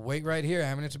said, well, wait right here.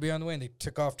 Ambulance will be on the way. And they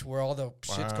took off to where all the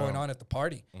shit's going on at the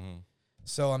party.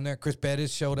 So I'm there. Chris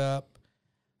Bettis showed up.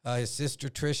 His sister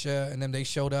Trisha, and then they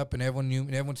showed up, and everyone knew,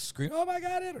 and everyone screamed, "Oh my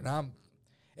God!"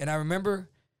 And I remember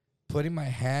putting my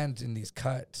hands in these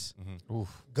cuts,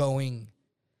 going,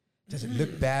 "Does it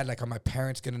look bad? Like, are my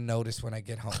parents gonna notice when I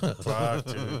get home?" Fuck,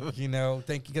 dude. You know,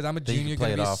 thinking because I'm a junior,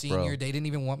 gonna be a senior. They didn't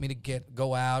even want me to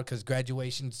go out because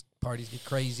graduation parties get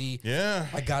crazy. Yeah,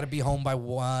 I got to be home by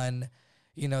 1.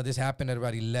 You know, this happened at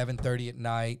about 11:30 at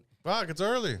night. Fuck, it's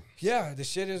early. Yeah, the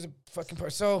shit is a fucking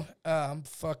part. So I'm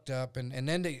fucked up. And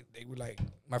then they were like,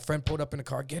 my friend pulled up in the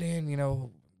car, get in, you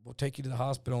know, we'll take you to the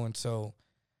hospital. And so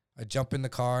I jump in the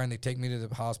car, and they take me to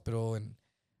the hospital, and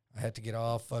I had to get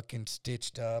all fucking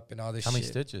stitched up and all this shit. How many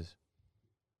stitches?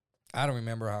 I don't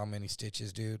remember how many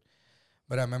stitches, dude.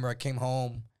 But I remember I came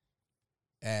home,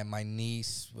 and my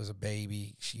niece was a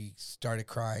baby. She started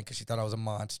crying because she thought I was a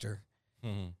monster.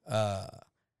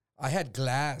 I had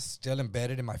glass still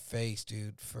embedded in my face,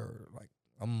 dude, for like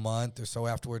a month or so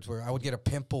afterwards, where I would get a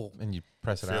pimple, and you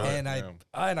press it Feel out, it.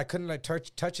 and I couldn't like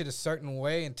touch it a certain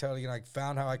way until I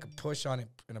found how I could push on it,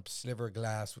 and a sliver of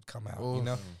glass would come out, you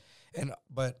know, and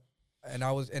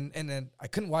then I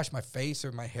couldn't wash my face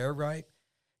or my hair right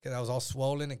because I was all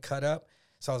swollen and cut up,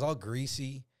 so I was all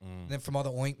greasy. And then from all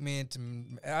the ointment,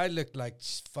 I looked like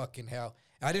fucking hell.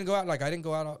 I didn't go out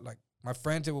like my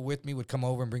friends that were with me would come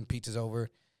over and bring pizzas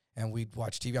over, and we'd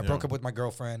watch TV. I broke up with my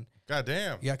girlfriend. God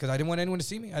damn. Yeah, because I didn't want anyone to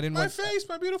see me. I didn't My want face,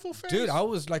 my beautiful face. dude. I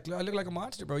was like, I looked like a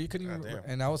monster, bro. You couldn't even. damn.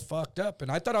 And I was fucked up, and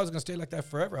I thought I was gonna stay like that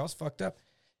forever. I was fucked up,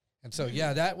 and so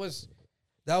yeah, that was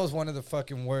one of the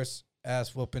fucking worst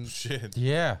ass whooping Shit.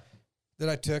 Yeah. that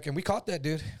I took. And we caught that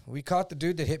dude. We caught the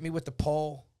dude that hit me with the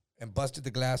pole and busted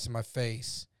the glass in my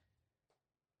face.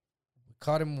 We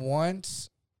caught him once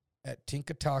at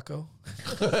Tinka Taco,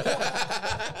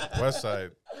 West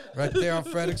Side. right there on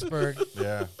Fredericksburg.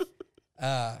 Yeah.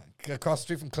 Across the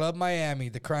street from Club Miami,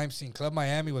 the crime scene. Club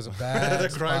Miami was a bad The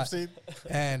crime spot. scene.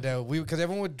 And because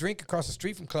everyone would drink across the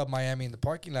street from Club Miami in the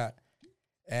parking lot.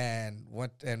 And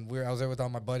I was there with all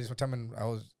my buddies one time, and I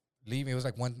was leaving. It was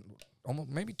like 1, almost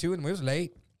maybe 2, and it was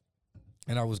late.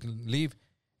 And I was gonna leave,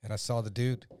 and I saw the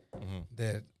dude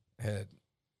that had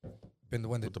been the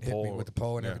one that hit me with the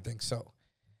pole and everything. So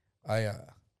I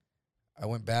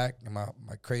went back, and one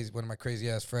of my crazy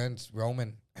ass friends,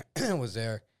 Roman, was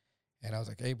there. And I was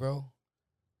like, hey, bro,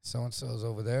 so-and-so's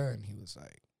over there. And he was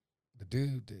like, the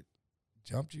dude that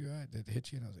jumped you, right, that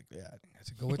hit you? And I was like, yeah. I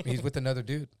said, go with me. He's with another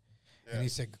dude. Yeah. And he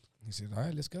said, all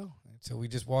right, let's go. And so we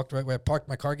just walked right where I parked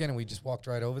my car again, and we just walked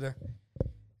right over there.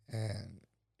 And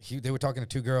they were talking to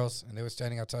two girls, and they were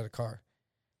standing outside the car.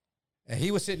 And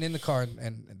he was sitting in the car,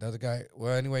 and the other guy,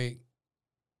 well, anyway,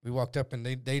 we walked up, and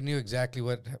they knew exactly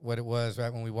what it was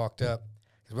right when we walked up.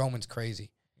 Roman's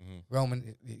crazy.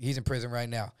 Roman, he's in prison right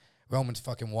now. Roman's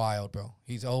fucking wild, bro.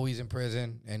 He's always in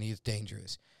prison, and he's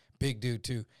dangerous. Big dude,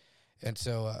 too. And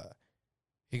so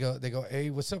they go, hey,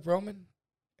 what's up, Roman?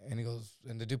 And he goes,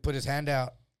 and the dude put his hand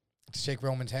out to shake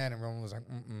Roman's hand, and Roman was like,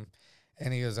 mm-mm.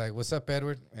 And he was like, what's up,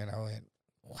 Edward? And I went,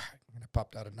 whack, and I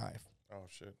popped out a knife. Oh,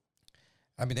 shit.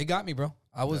 I mean, they got me, bro.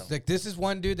 I was like, this is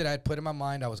one dude that I had put in my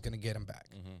mind I was going to get him back.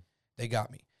 They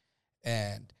got me.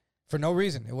 And for no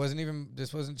reason. It wasn't even,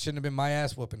 shouldn't have been my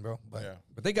ass whooping, bro.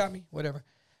 But they got me, whatever.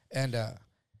 And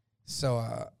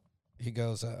so he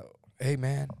goes, hey,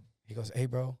 man. He goes, hey,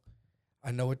 bro,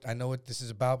 I know what this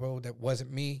is about, bro. That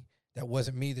wasn't me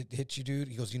that hit you, dude.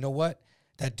 He goes, you know what?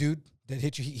 That dude that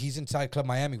hit you, he's inside Club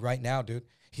Miami right now, dude.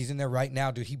 He's in there right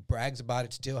now, dude. He brags about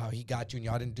it still, how he got you, and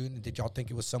y'all didn't do it. Did y'all think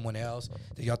it was someone else?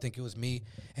 Did y'all think it was me?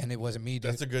 And it wasn't me,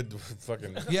 dude. That's a good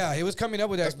fucking... Yeah, he was coming up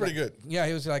with that. That's pretty good. Yeah,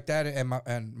 he was like that.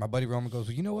 And my buddy Roman goes,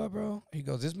 well, you know what, bro? He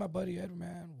goes, this is my buddy Edward,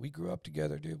 man. We grew up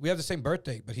together, dude. We have the same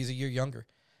birthday, but he's a year younger.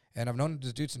 And I've known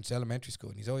this dude since elementary school,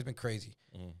 and he's always been crazy.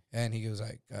 And he was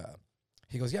like,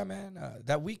 yeah, man,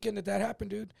 that weekend that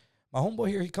happened, dude, my homeboy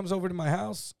here, he comes over to my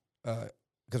house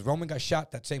because Roman got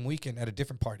shot that same weekend at a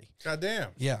different party. Goddamn.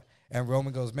 Yeah. And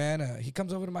Roman goes, man, he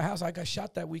comes over to my house. I got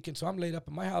shot that weekend, so I'm laid up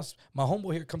in my house. My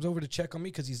homeboy here comes over to check on me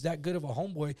because he's that good of a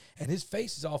homeboy, and his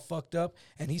face is all fucked up.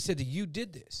 And he said that you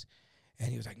did this. And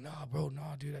he was like, nah, bro,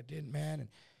 nah, dude, I didn't, man. And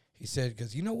he said,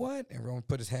 because you know what? And Roman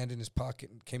put his hand in his pocket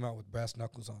and came out with brass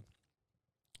knuckles on.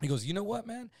 He goes, you know what,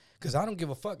 man? Because I don't give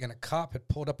a fuck. And a cop had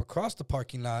pulled up across the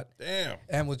parking lot. Damn.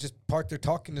 And was just parked there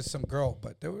talking to some girl.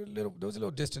 But there was a little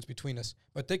distance between us.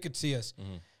 But they could see us.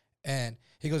 And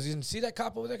he goes, you didn't see that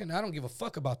cop over there? And I don't give a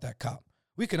fuck about that cop.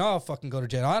 We can all fucking go to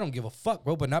jail. I don't give a fuck,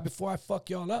 bro. But not before I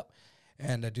fuck y'all up.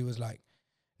 And the dude was like,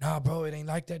 nah, bro, it ain't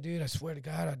like that, dude. I swear to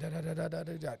God.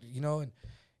 You know, and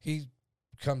he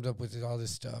comes up with all this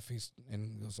stuff. He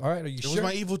goes, all right, are you sure? It was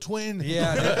my evil twin.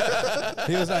 Yeah.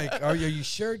 He was like, are you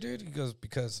sure, dude? He goes,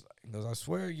 because I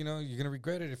swear, you know, you're going to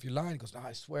regret it if you're lying. He goes, no,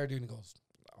 I swear, dude. And he goes,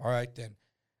 all right, then.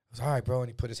 I was all right, bro. And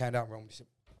he put his hand out, Roman. He said,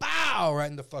 bow, right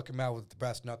in the fucking mouth with the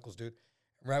brass knuckles, dude.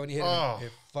 And right when he hit him,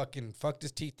 it fucking fucked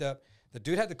his teeth up. The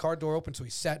dude had the car door open, so he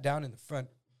sat down in the front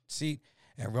seat,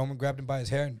 and Roman grabbed him by his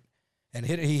hair and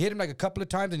hit it. He hit him like a couple of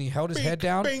times, and he held his head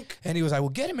down. And he was like, well,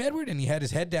 get him, Edward. And he had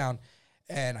his head down.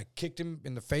 And I kicked him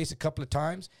in the face a couple of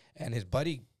times, and his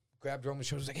buddy grabbed Roman's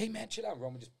shoulders, like, hey, man, chill out.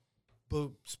 Roman just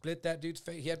split that dude's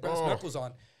face. He had brass knuckles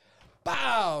on.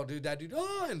 Bow, dude, that dude,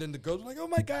 and then the girls were like, oh,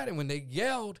 my God. And when they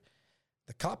yelled,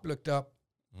 the cop looked up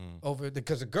over,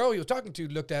 because the girl he was talking to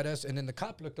looked at us, and then the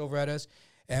cop looked over at us,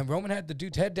 and Roman had the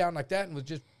dude's head down like that and was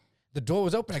just, the door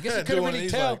was open. I guess he couldn't really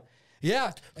tell. Like,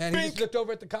 yeah, and he just looked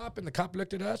over at the cop, and the cop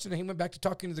looked at us, and then he went back to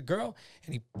talking to the girl,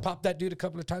 and he popped that dude a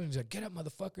couple of times, and he's like, get up,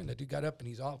 motherfucker, and the dude got up, and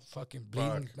he's all fucking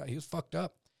bleeding. He was fucked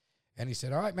up, and he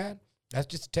said, all right, man, that's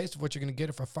just a taste of what you're going to get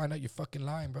if I find out you're fucking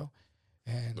lying, bro.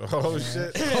 And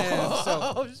shit.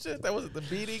 Shit, that wasn't the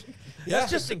beating. Yeah.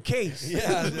 That's just in case.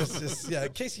 Yeah,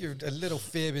 in case you're a little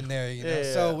fib in there, you know.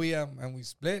 Yeah. So we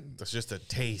split. That's just a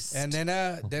taste. And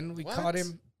then we caught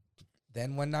him.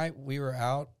 Then one night we were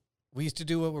out. We used to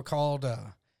do what were called.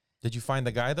 Did you find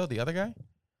the guy though? The other guy,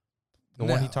 the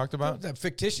one he talked about, the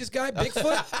fictitious guy,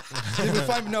 Bigfoot. Did we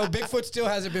find? No, Bigfoot still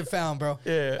hasn't been found, bro.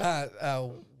 Yeah.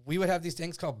 We would have these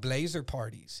things called blazer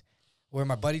parties, where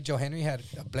my buddy Joe Henry had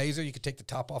a blazer. You could take the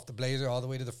top off the blazer all the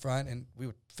way to the front, and we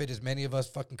would fit as many of us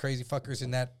fucking crazy fuckers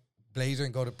in that blazer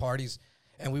and go to parties,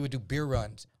 and we would do beer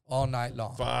runs all night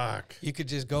long. Fuck. You could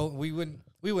just go. We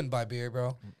wouldn't buy beer,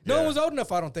 bro. No one was old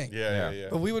enough, I don't think. Yeah.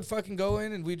 But we would fucking go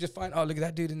in, and we'd just find, oh, look at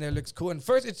that dude in there, looks cool. And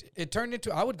first, it turned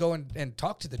into, I would go and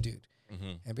talk to the dude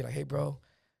and be like, hey, bro,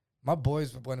 my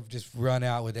boys want to just run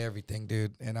out with everything,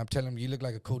 dude. And I'm telling them, you look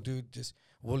like a cool dude.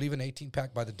 We'll leave an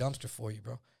 18-pack by the dumpster for you,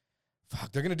 bro.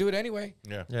 Fuck, they're going to do it anyway.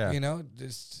 Yeah. You know,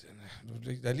 just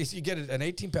at least you get an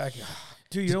 18-pack.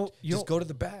 Dude, you just go to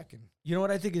the back. And you know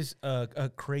what I think is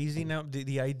crazy now?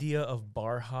 The idea of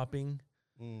bar hopping.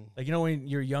 Like, you know, when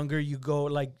you're younger, you go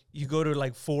to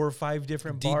like 4 or 5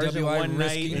 different bars in one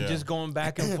night and just going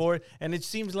back and forth. And it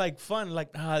seems like fun. Like,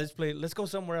 let's go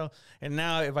somewhere else. And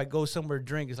now if I go somewhere to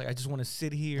drink, it's like, I just want to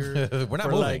sit here. We're not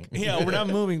moving. Like, we're not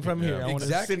moving from here. I want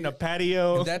to sit in a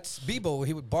patio. And that's Bebo.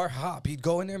 He would bar hop. He'd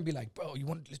go in there and be like, bro,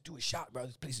 let's do a shot, bro.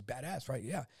 This place is badass, right?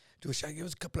 Yeah. do a shot. Give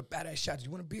us a couple of badass shots.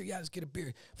 You want a beer? Yeah, let's get a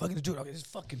beer. Fucking let's do it. Okay, this is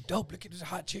fucking dope. Look at this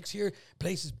hot chicks here.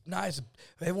 Place is nice.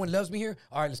 Everyone loves me here.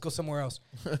 All right, let's go somewhere else.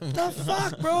 The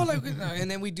fuck, bro? Like,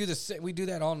 and then we do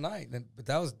that all night. But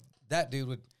that was that dude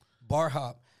with bar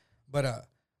hop. But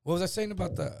what was I saying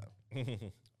about the?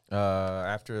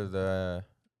 After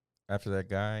that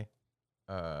guy,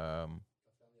 the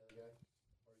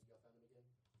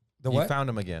you what? found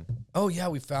him again. Oh yeah,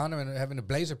 we found him and having a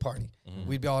Blazer party.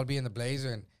 We'd all be in the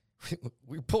Blazer, and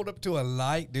we pulled up to a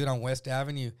light, dude, on West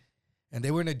Avenue, and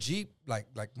they were in a Jeep like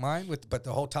mine but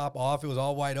the whole top off. It was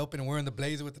all wide open, and we're in the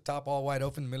Blazer with the top all wide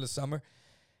open in the middle of summer.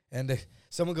 And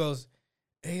someone goes,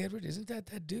 "Hey Edward, isn't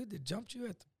that dude that jumped you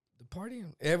at the party?"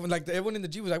 And everyone in the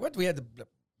Jeep was like, "What?" We had the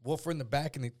woofer in the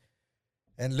back,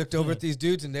 and looked over at these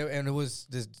dudes, and it was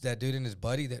that dude and his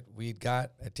buddy that we'd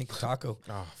got at Tinker Taco.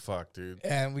 Oh, fuck, dude.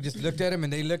 And we just looked at him,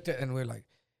 and they looked at, and we're like,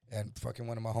 and fucking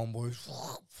one of my homeboys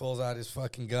pulls out his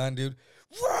fucking gun, dude.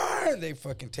 And they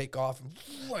fucking take off.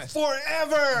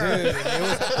 Forever! Dude, it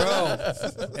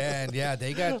was, bro. And yeah,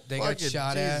 they got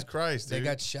shot at. Jesus Christ, dude. They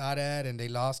got shot at, and they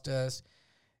lost us.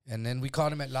 And then we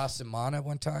caught him at La Semana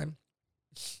one time.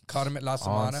 Caught him at La Semana.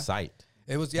 On site.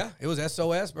 It was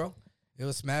SOS, bro. It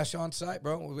was smash on site,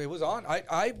 bro. It was on.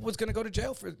 I was going to go to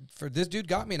jail for this dude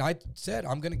got me, and I said,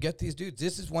 I'm going to get these dudes.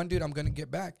 This is one dude I'm going to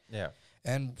get back. Yeah.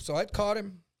 And so I caught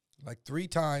him like 3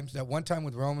 times. That one time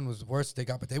with Roman was the worst they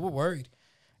got, but they were worried.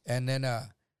 And then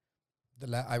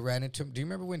I ran into him. Do you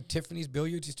remember when Tiffany's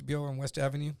Billiards used to be over on West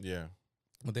Avenue? Yeah.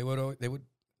 Well, they would.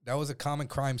 That was a common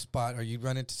crime spot, or you'd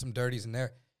run into some dirties in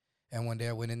there. And one day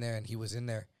I went in there, and he was in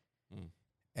there.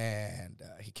 And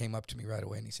he came up to me right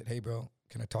away, and he said, "Hey, bro,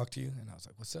 can I talk to you?" And I was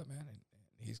like, "What's up, man?" And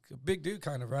he's a big dude,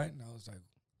 kind of, right? And I was like,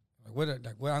 "What? I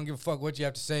don't give a fuck what you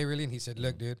have to say, really." And he said,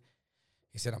 "Look, dude,"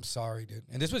 he said, "I'm sorry, dude."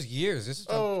 And this was years. This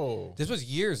was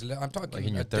years. I'm talking like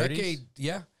in your a 30s? decade.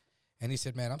 Yeah. And he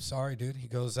said, "Man, I'm sorry, dude." He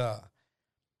goes, "That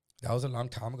was a long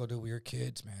time ago, dude. We were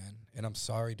kids, man. And I'm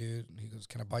sorry, dude." And he goes,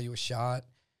 "Can I buy you a shot?"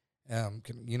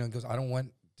 He goes, "I don't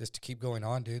want this to keep going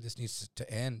on, dude. This needs to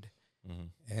end."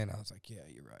 And I was like, "Yeah,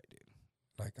 you're right, dude.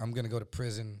 Like, I'm going to go to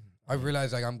prison." I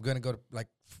realized, like, I'm going to go to, like,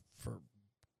 for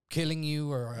killing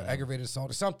you or aggravated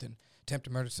assault or something,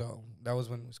 attempted murder. So that was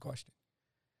when we squashed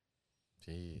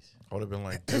it. Jeez. I would have been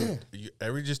like, dude,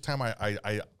 every time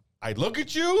I look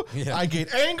at you, I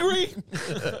get angry.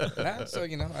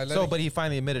 So, But he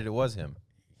finally admitted it was him.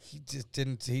 He just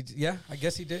didn't. I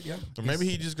guess he did, yeah. Or maybe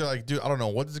he just got like, dude, I don't know.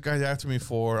 What this guy's after me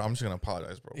for? I'm just going to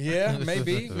apologize, bro. Yeah,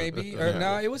 maybe. Or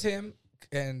no, it was him.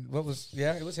 And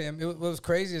it was him. What was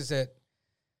crazy is that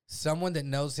someone that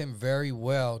knows him very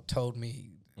well told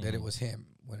me that it was him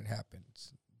when it happened.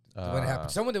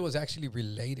 Someone that was actually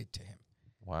related to him.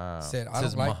 Wow. Said, I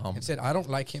don't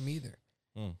like him either.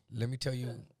 Let me tell you,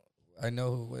 I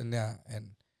know who. And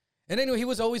anyway, he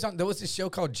was always on. There was this show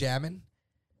called Jammin'.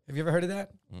 Have you ever heard of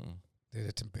that? Dude,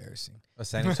 it's embarrassing. A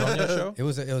San Antonio show? It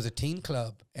was a teen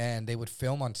club, and they would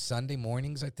film on Sunday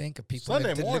mornings, I think. Of people.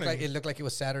 Sunday It looked like it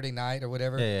was Saturday night or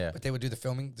whatever. Yeah. But they would do the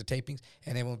filming, the tapings,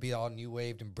 and it would be all new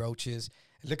waved and brooches.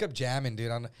 Look up Jammin',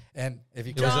 dude. And if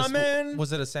you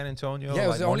Was it a San Antonio? Yeah, it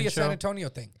was only a show? San Antonio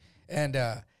thing. And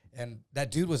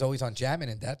that dude was always on Jammin',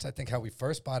 and that's, I think, how we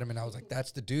first spotted him. And I was like,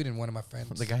 "That's the dude." And one of my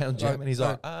friends, The guy on Jammin', he's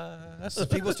like, So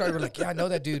people started like, "Yeah, I know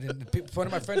that dude." And one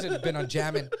of my friends had been on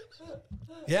Jammin'.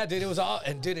 Yeah, dude, it was all,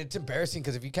 and dude, it's embarrassing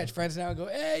because if you catch friends now and go,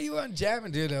 "Hey, you on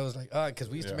Jammin', dude?" I was like, "Oh," because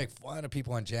we used to make fun of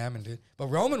people on Jammin', dude. But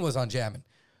Roman was on Jammin'.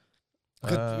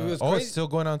 it's still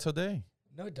going on today.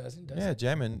 No, it doesn't. Yeah,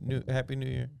 Jammin'. Happy New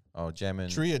Year. Oh, Jammin'.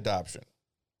 Tree adoption.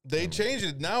 They changed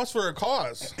it. Now it's for a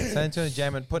cause. San Antonio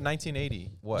Jammin'. Put 1980.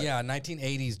 What? Yeah,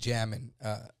 1980s Jammin'.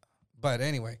 But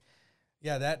anyway,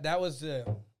 yeah, that was there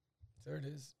it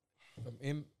is.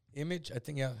 From Image, I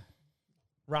think. Yeah.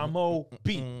 Ramo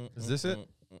B. Is this it?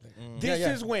 This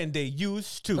is when they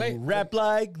used to rap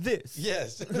like this.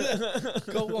 Yes.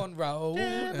 Go on, Raul,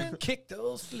 and kick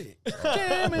those flicks.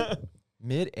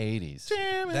 Mid 80s.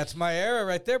 That's my era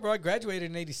right there, bro. I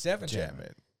graduated in 87.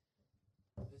 Jammin'.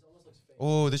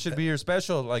 Oh, this should be your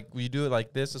special. Like, we do it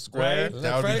like this, a square. Right.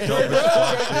 That would be Look, dope as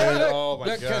fuck, dude. Oh, my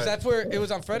Look, because God. that's where it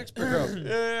was on Fredericksburg Road.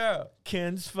 Yeah.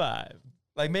 Ken's 5.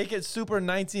 Like, make it super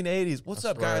 1980s. What's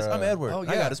up, That's guys? right. I'm Edward. Oh,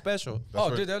 I yeah. got a special.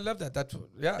 Dude, I love that. That's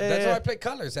that's yeah. why I play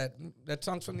Colors. That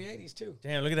song's from the 80s, too.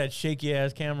 Damn, look at that shaky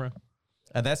ass camera.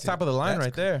 And that's top of the line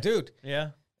right there. Dude, Yeah.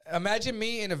 imagine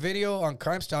me in a video on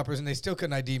Crime Stoppers and they still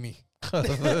couldn't ID me.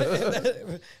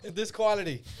 This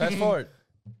quality. Fast forward.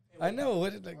 I know.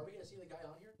 What, like, Are we gonna see the guy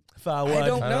on here? I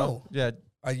don't I know. Yeah.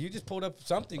 You just pulled up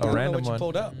something. A I don't know random what you one.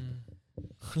 pulled up.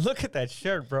 Look at that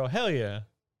shirt, bro. Hell yeah.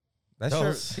 That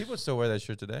Those- shirt, people still wear that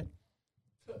shirt today.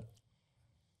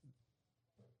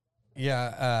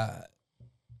 Yeah.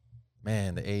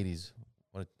 Man, the 80s.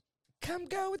 Come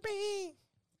go with me.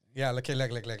 Yeah, look.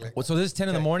 What, so this is 10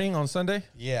 in the morning on Sunday?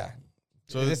 Yeah.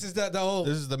 So This is the whole.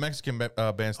 This is the Mexican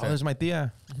Oh, bandstand. there's my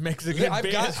tia. Mexican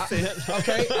I've got. bandstand.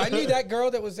 Okay, I knew that girl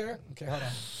that was there. Okay, hold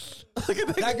on. Look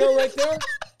at that girl right there.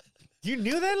 You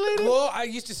knew that lady? Well, I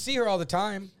used to see her all the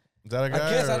time. Is that a I guy?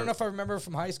 guess I or- don't know if I remember her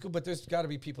from high school, but there's got to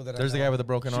be people that. There's I the know. guy with the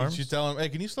broken arm. She's telling him, "Hey,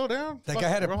 can you slow down?" That Fuck, guy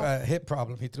had bro. a hip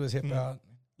problem. He threw his hip out.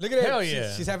 Look at her. Hell She's-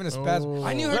 yeah. She's having a spasm.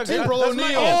 I knew her Look, too. April that's my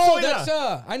O'Neil. Oh, Soyla.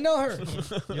 that's I know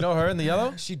her. You know her in the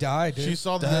yellow? She died, dude. She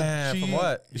saw the. Damn, She, from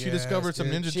what? She Yes, discovered some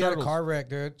dude. Ninja She had a Turtles. car wreck,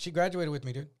 dude. She graduated with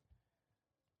me, dude.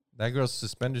 That girl's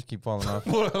suspenders keep falling off.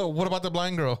 What about the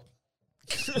blind girl?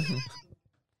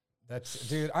 That's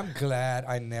dude. I'm glad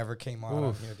I never came on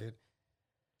Oof. here, dude.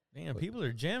 Damn, people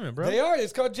are jamming, bro. They are.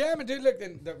 It's called jamming, dude. Look,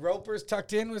 the ropers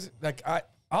tucked in was like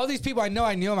all these people I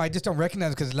knew them. I just don't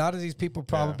recognize because a lot of these people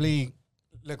probably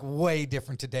look way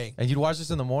different today. And you'd watch this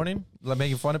in the morning, like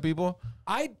making fun of people?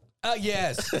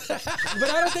 Yes, but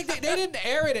I don't think they didn't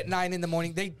air it at 9 in the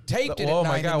morning. They taped it. Oh at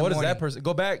 9 my in God, the what is that morning. person?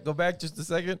 Go back just a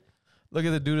second. Look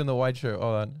at the dude in the white shirt.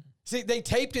 Hold on. See, they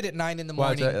taped it at 9 in the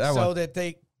Watch morning that so one.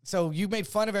 that so you made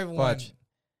fun of everyone. Watch.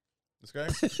 This guy?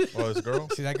 Oh, this girl?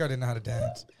 See, that girl didn't know how to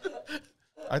dance.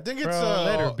 I think it's Bro,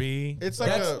 let her be. It's like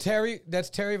That's a, Terry. That's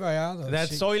Terry Viallo.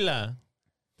 That's Soyla.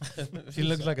 She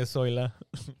looks like a Soyla.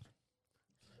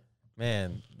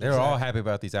 Man, they were all happy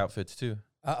about these outfits too.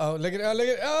 Look at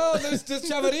there's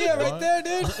Chavarria right there,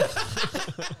 dude.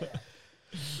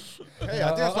 hey, I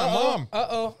think it's my mom.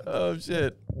 Oh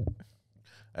shit.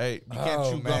 Hey, you can't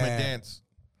Oh, chew gum and man. dance.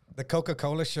 The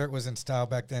Coca-Cola shirt was in style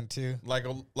back then too. Like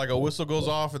a whistle goes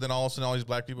off, and then all of a sudden all these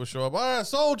black people show up. All right,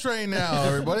 Soul Train now,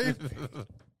 everybody.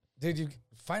 Dude, you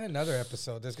find another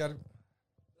episode. There's got to.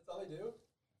 That's all they do.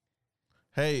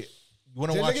 Hey, you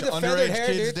want to Dude, look watch at the feathered underage hair,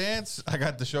 kids dude. dance? I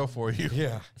got the show for you.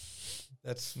 Yeah,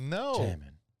 that's. No. Jamming.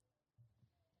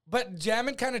 But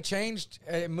jamming kind of changed.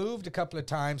 It moved a couple of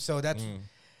times, so that's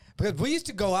because we used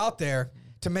to go out there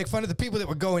to make fun of the people that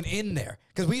were going in there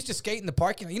because we used to skate in the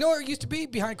parking lot. You know where it used to be?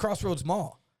 Behind Crossroads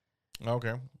Mall.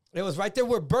 Okay. It was right there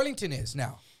where Burlington is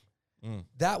now.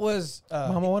 That was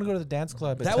Mom, I want to go to the dance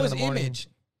club. At that 10 was in the morning. Image.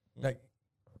 Like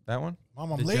That one?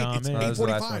 Mom, I'm The late. jamming. It's Oh, that was the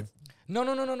last 8:45. one. no.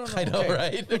 I know, okay.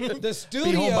 right? The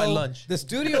studio, home by lunch. The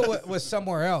studio was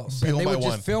somewhere else. Be And home they by would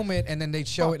one. just film it, and then they'd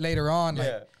show it later on. Like,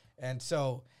 Yeah. and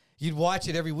so you'd watch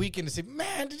it every weekend to say,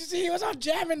 "Man, did you see he was on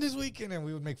jamming this weekend?" And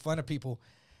we would make fun of people.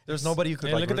 There's nobody who could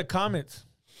Hey, like. look at the comments.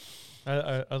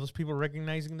 Are those people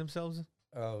recognizing themselves?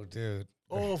 Oh, dude,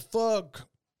 Oh, fuck.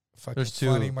 fucking There's two.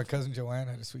 funny. My cousin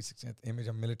Joanna had a sweet 16th image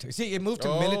of military. See, it moved to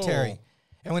Oh. military,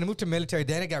 and when it moved to military,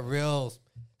 then it got real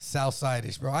South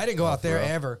Side-ish, bro. I didn't go out there real?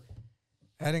 ever.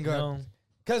 I didn't go. No.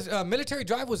 Because military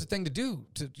drive was the thing to do.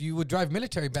 You would drive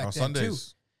military back On then too,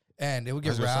 Sundays. and it would I get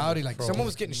was gonna say, rowdy. Like for someone what?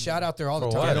 was getting shot out there all the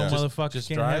For time. what? Ghetto Just- motherfuckers just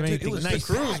can't drive? have Dude, anything It was nice. just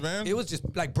cruise, packed. man. It was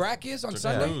just like Brack is on Took a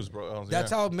Sunday. cruise, bro.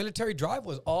 That's how military drive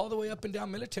was all the way up and down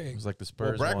military. It was like the Well,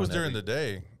 Spurs. Brack one was during every- the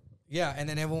day. Yeah, and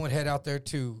then everyone would head out there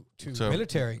to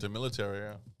military. To military,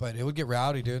 yeah. But it would get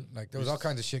rowdy, dude. Like there was all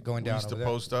kinds of shit going We down used to over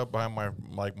there. post up behind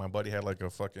my buddy had like a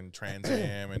fucking Trans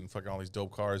Am and fucking all these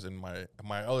dope cars, and my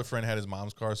other friend had his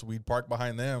mom's car, so we'd park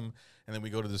behind them, and then we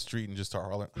go to the street and just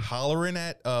start hollering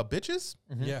at bitches,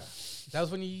 Yeah, that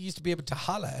was when you used to be able to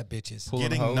holla at bitches. Pulling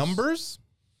getting hose. numbers.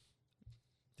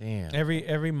 Damn.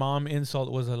 Every mom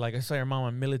insult was like, I saw your mom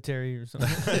on military or something.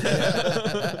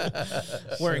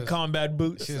 Wearing was- combat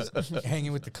boots. She was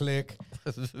hanging with the clique.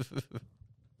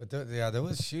 But there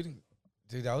was shooting.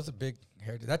 Dude, that was a big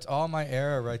hair. That's all my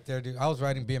era right there, dude. I was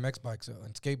riding BMX bikes and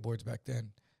skateboards back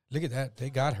then. Look at that. They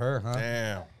got her, huh?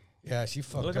 Damn. Yeah, she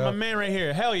fucked Look up. at my man right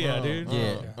here. Hell yeah, dude.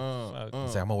 Yeah. Fuck.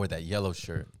 Say, I'm gonna wear that yellow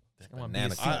shirt. I want to be a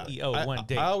Banana CEO one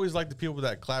day. I always like the people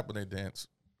that clap when they dance.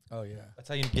 Oh, yeah. That's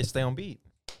how you stay on beat.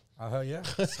 Oh, hell yeah.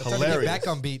 That's how you get Hilarious. back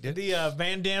on beat, dude. The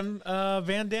Van Damme Oh,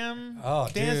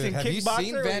 dancing dude. Have you kickboxer.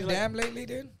 seen Van Damme lately,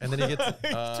 dude? And then he gets.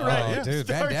 That's Oh, right. Yeah. dude.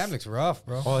 Van Starts- Damme looks rough,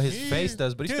 bro. Well, his face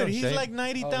does, but he's still Dude, in he's shape. like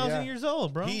 90,000 yeah. years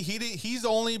old, bro. He's the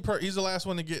only he's the last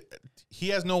one to get. He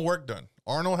has no work done.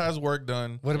 Arnold has work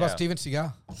done. What about Yeah. Steven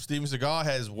Seagal? Steven Seagal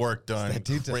has work done. That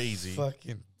dude's a Crazy.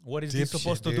 fucking. What is he Dipshit,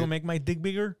 supposed to do? dude. Make my dick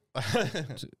bigger?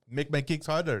 Make my kicks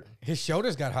harder. His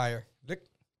shoulders got higher. Look.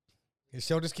 His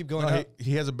shoulders keep going No, up.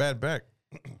 he has a bad back.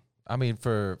 I mean,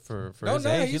 for No, his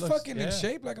no, age, he he's looks- fucking in yeah.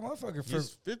 shape like a motherfucker. For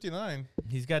He's 59.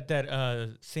 He's got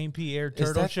that St. Pierre Is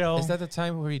turtle that, shell. is that the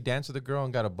time where he danced with a girl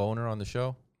and got a boner on the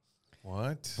show?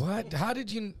 What? what? How did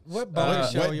you? What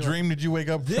body show What you? dream did you wake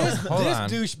up This from? Hold this on.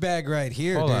 douchebag right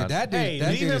here, Hold dude. on. That dude. Hey, that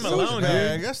leave dude him is alone,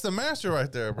 douchebag. That's the master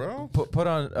right there, bro. Put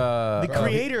on. the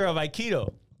creator of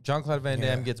Aikido. Jean-Claude Van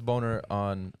Damme Yeah. gets boner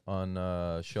on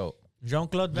show.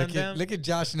 Jean-Claude Van Damme. Look at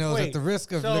Josh knows Wait, at the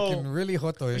risk of so looking really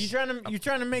hotoish. You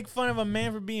trying to make fun of a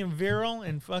man for being virile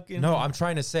and fucking? No, I'm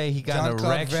trying to say he got an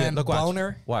Jean-Claude erection. Van Look, watch.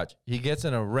 Boner? Watch. He gets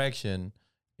an erection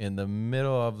in the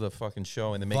middle of the fucking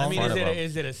show, and they make I fun mean, of him.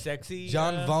 is it a sexy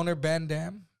John Voner Van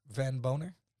Damme? Van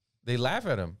Boner? They laugh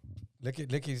at him. Look,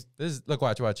 he's...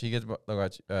 Watch. He gets,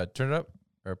 watch. Turn it up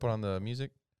or put on the music.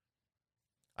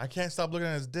 I can't stop looking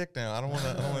at his dick now. I don't want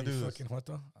to do this. Fucking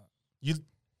hoto. You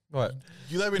What?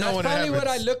 you let me know That's when it probably happens. what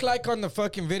I look like on the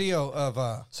fucking video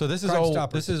of... So this is Crime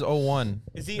Stoppers. this is 01.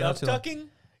 Is he Not too long. uptucking?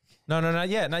 No, not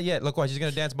yet. Look, watch. He's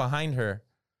gonna dance behind her,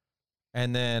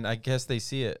 and then I guess they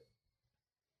see it.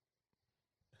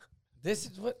 This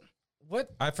is what...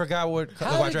 I forgot what.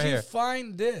 How Look, watch did right you here.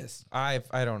 find this? I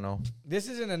don't know. This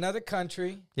is in another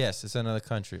country. Yes, it's another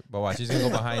country. But watch, he's gonna go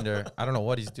behind her. I don't know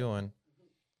what he's doing.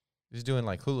 He's doing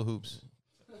like hula hoops.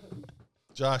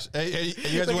 Josh, hey, you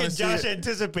guys Look want at to see Josh it?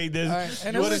 anticipate this. All right,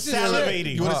 and You it want was to just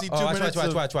salivating. You want to see 2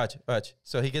 minutes? Watch.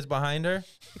 So he gets behind her,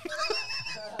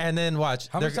 and then watch.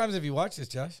 How many times have you watched this,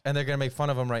 Josh? And they're gonna make fun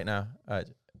of him right now.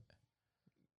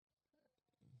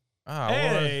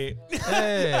 Hey,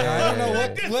 Hey. I don't know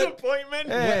what disappointment.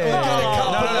 Hey. What kind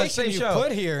of No, compilation same you show.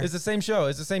 put here? It's the same show.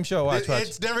 It's the same show. Watch.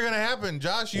 It's never gonna happen,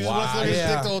 Josh. You just want to Watch. look at his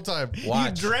Yeah. dick the whole time.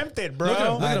 Watch. You dreamt it, bro. Look at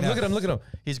him. I know. Look at him.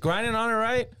 He's grinding on her,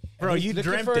 right? Bro, He's you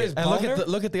looking dreamt for his it. And boner?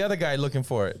 look at the other guy looking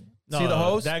for it. No, See the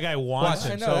host? That guy wants Watch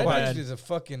I it know so that bad. dude is a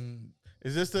fucking...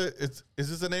 Is this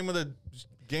the name of the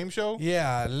game show?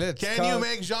 Yeah, let's Can call- you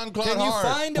make Jean-Claude Can you hard?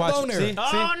 find a Watch. boner? See?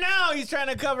 Oh no, he's trying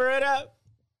to cover it up.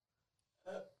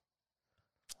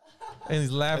 And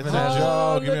he's laughing It's at a her.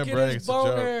 joke. Give me look a at break. his It's a joke.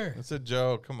 boner. It's a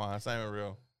joke. Come on, it's not even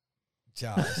real.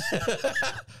 Josh,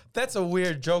 That's a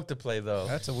weird joke to play, though.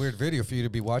 that's a weird video for you to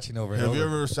be watching over and Have you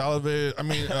over. ever salivated? I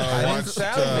mean, didn't watched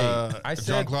salivate. I said-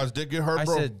 Jean-Claude's dick get hurt, I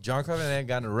bro. said Jean-Claude Van Damme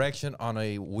got an erection on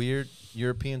a weird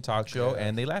European talk show,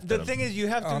 and they laughed The at him. thing is, you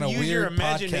have On to a use your weird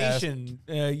imagination.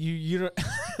 You don't.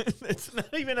 It's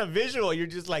not even a visual. You're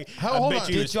just like, Hold I bet on.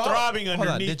 you Did it's throbbing Hold on.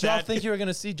 underneath Did y'all that. think you were going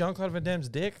to see Jean-Claude Van Damme's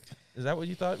dick? Is that what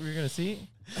you thought we were going to see?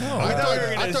 I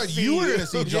thought you were gonna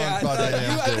see Yeah, Jean-Claude Van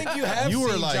Damme's I dick. think you have You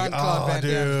were seen like, Jean-Claude oh, Van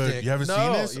Damme's dude, dick. you haven't No,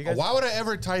 seen this? you guys- Why would I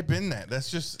ever type in that? That's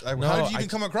just, like, No, how did you I- even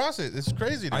come across it? It's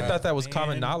crazy. To I me. thought that was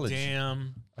common Man, knowledge.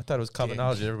 Damn. I thought it was common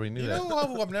knowledge. Everybody knew You that. know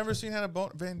who I've never seen had a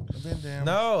Van Damme?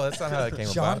 No, that's not how it came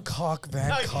John about. Cock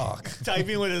Van Cock.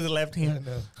 Typing with his left hand.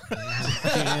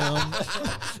 Damn.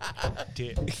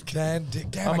 Dick. Van Dick.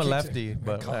 Damn, I'm I a keep lefty, saying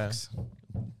but Cocks.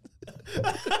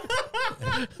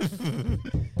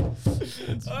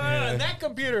 On that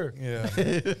computer. Yeah.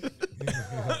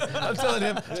 I'm telling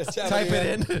him, type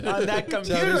it in. On that Tell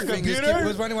computer. his fingers Computer. I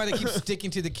was wondering why they keep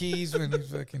sticking to the keys when he's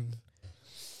fucking.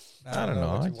 I don't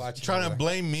know. what you watching Trying to over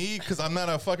blame me because I'm not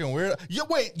a fucking weird.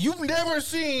 Wait, you've never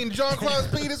seen Jean-Claude's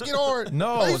penis get hard? No,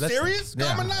 Are you that's- serious? yeah.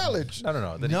 Common knowledge. No.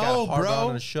 That he No, got hard bro.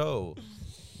 on a show.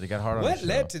 They got hard on What the show.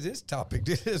 led to this topic?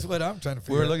 This is what I'm trying to We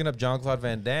figure were out. looking up Jean-Claude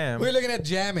Van Damme. We're looking at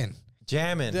jamming.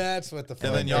 jamming. That's what the fuck.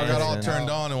 And then y'all got all Dancing. turned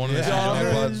on and wanted to see Yeah.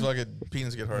 Jean-Claude's fucking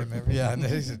penis get hurt. Remember? Yeah, and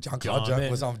then he said Jean-Claude Jamming.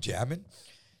 was on jamming.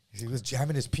 He was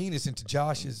jamming his penis into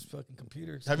Josh's fucking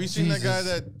computer. Have you seen that guy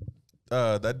Jesus.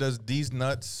 that does D's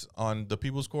nuts on the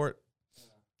People's Court?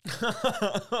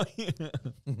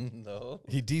 No.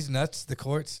 He D's nuts the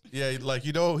courts. Yeah, like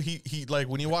he like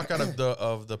when you walk out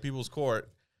of the People's Court,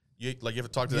 you have to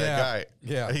talk to that Yeah. guy.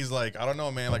 Yeah. And he's like, I don't know,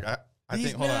 man. Like I D's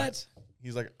think hold on. nuts.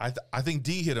 He's like, I think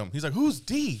D hit him. He's like, who's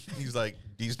D? He's like,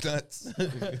 D's nuts.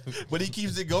 But he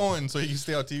keeps it going so he can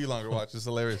stay on TV longer. Watch, it's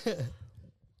hilarious.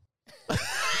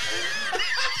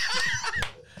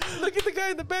 Look at the guy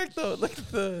in the back though. Look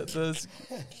at the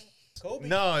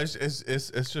No, it's just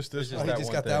this. Oh, he that just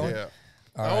one got thing. that one? Yeah.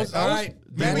 All I right. was- All I was- right.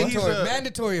 maybe he's Mandatory. a-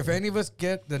 Mandatory. If any of us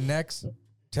get the next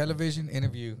television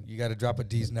interview, you got to drop a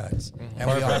D's nuts. And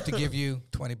we all have to give you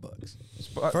 $20.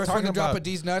 First, we're talking going to drop a about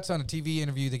D's nuts on a TV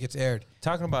interview that gets aired.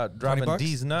 talking about 20 dropping bucks?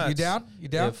 D's nuts. You down? You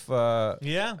down? If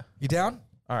Yeah. You down?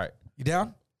 all right. You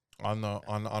down? On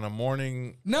a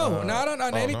morning. No, not on oh,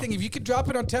 anything. no? If you could drop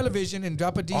it on television and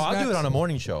drop a D's Oh, nuts. I'll do it on a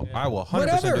morning show. I will 100%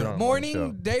 whatever. do it on a morning,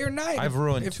 morning show. day or night. I've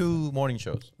ruined If- 2 morning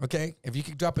shows. Okay, if you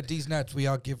could drop a D's nuts, we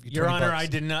all give you Your 20 Honor,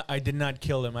 bucks. I did not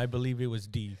kill him. I believe it was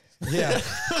D. Yeah.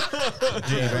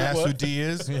 D, ask who D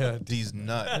is? Yeah. D's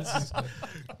nuts.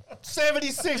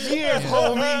 76 years,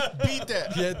 homie. Beat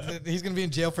that. Yeah, he's gonna be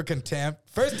in jail for contempt.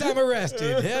 First time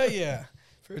arrested. Hell yeah,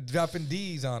 for dropping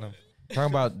D's on him.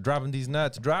 Talking about dropping these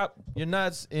nuts. Drop your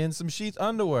nuts in some Sheath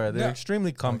underwear. They're No.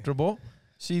 extremely comfortable.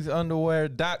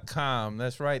 Sheathunderwear.com.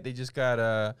 That's right. They just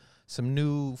got some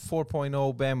new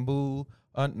 4.0 bamboo.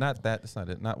 Not that. That's not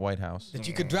it. Not White House. That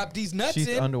you could drop these nuts in.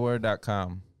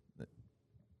 Sheathunderwear.com.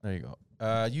 There you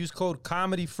go. Use code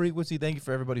Comedy Frequency. Thank you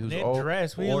for everybody who's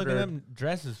dress. What are you looking at them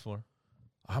dresses for?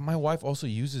 My wife also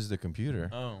uses the computer.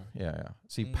 Oh. Yeah.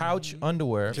 See, pouch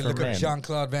underwear To for look at men.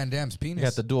 Jean-Claude Van Damme's penis. You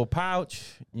got the dual pouch.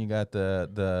 You got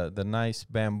the nice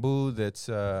bamboo that's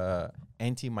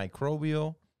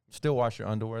antimicrobial. Still wash your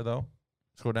underwear though.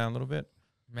 Scroll down a little bit.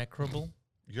 Microbial.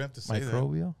 You have to say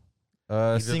Microbial.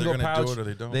 Either Single they're gonna pouch. do it or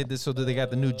they don't. They got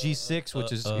the new G6,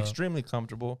 which is extremely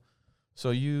comfortable.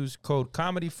 So use code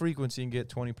Comedy Frequency and get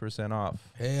 20%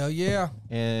 off. Hell yeah.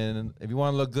 And if you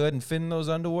want to look good and fit in those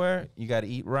underwear, you got to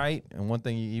eat right. And one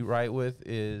thing you eat right with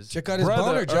is Check out his Brother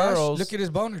boner, Josh. Earl's. Look at his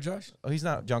boner, Josh. Oh, he's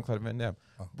not Jean-Claude Van Damme.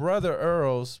 Oh. Brother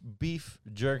Earl's beef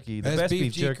jerky, the best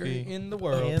beef jerky in the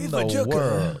world. in the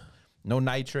world. No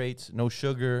nitrates, no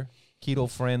sugar, keto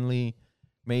friendly,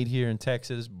 made here in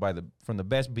Texas from the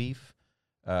best beef.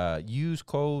 Use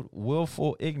code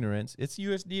Willful Ignorance. It's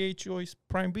USDA choice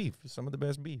prime beef. It's some of the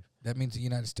best beef. That means the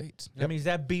United States. That means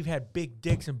that beef had big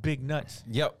dicks and big nuts.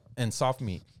 Yep, and soft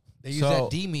meat. They use that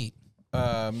D meat.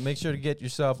 Make sure to get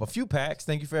yourself a few packs.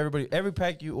 Thank you for everybody. Every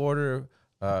pack you order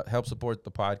helps support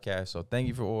the podcast. So thank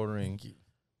you for ordering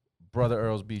Brother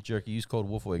Earl's beef jerky. Use code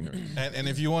Willful Ignorance. And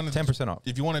if you want to 10% off.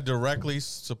 If you want to directly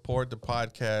support the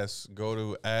podcast, go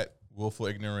to @Willful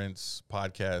Ignorance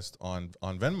Podcast on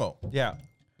Venmo. Yeah.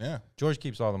 Yeah. George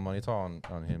keeps all the money. It's all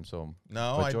on him. So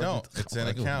No, but I George- don't. It's an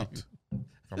Like, account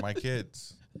for my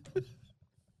kids.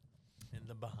 In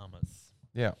the Bahamas.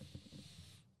 Yeah.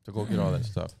 So go get all that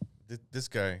stuff. This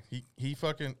guy, he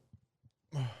fucking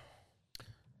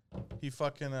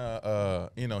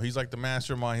he's like the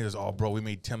mastermind. He says, "Oh, bro, we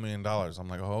made $10 million." I'm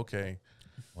like, "Oh, okay."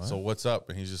 What? So what's up?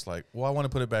 And he's just like, "Well, I want to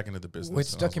put it back into the business."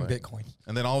 It's And I stuck in was like- Bitcoin.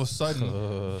 And then all of a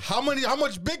sudden, how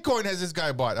much Bitcoin has this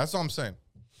guy bought? That's what I'm saying.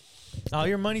 All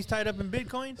your money's tied up in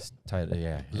Bitcoin? Tight,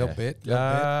 yeah. Little yeah. bit.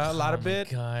 A lot of Oh my bit.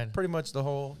 God. Pretty much the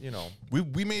whole,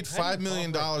 We made $5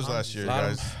 million last year, Lot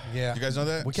of- guys. Yeah. You guys know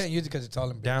that? We can't use it because it's all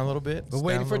in Bitcoin. down a little bit. We're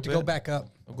waiting for it to go back up.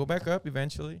 It'll go back up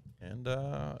eventually, and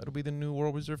it'll be the new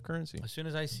world reserve currency. As soon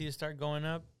as I see it start going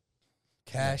up,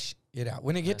 Cash it out.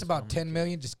 When it gets about 10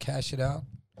 million, just cash it out.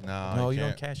 No, You don't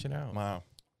can't. cash it out. Wow.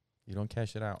 You don't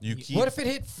cash it out. You keep. What if it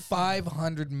hit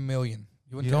 500 million?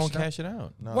 You don't cash it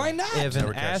out. No. Why not? If Never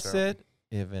an cashed out.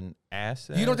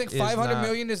 asset, You don't think is 500 not-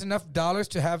 million is enough dollars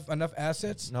to have enough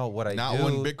assets? No, what I Not do.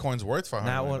 when Bitcoin's worth $500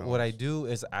 Not million. what I do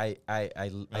is I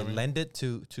mean? lend it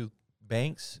to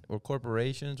banks or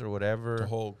corporations or whatever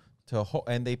to hold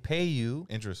and they pay you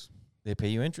interest.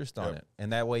 interest on Yep. it,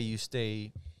 and that way you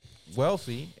stay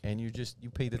wealthy and you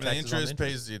pay the And the taxes on interest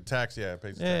pays the tax. Yeah, it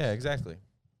pays the Yeah, tax. exactly.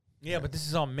 yeah, but this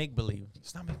is all make believe.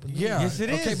 It's not making Yeah. Yes, it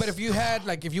Okay, is. but if you had,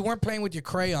 if you weren't playing with your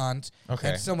crayons Okay.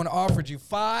 and someone offered you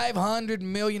 $500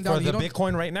 million, for you the don't,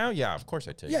 Bitcoin right now. Yeah, of course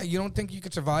I take. yeah, it. you don't think you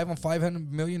could survive on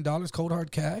 $500 million cold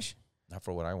hard cash? Not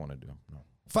for what I want to do. No,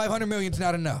 500 million's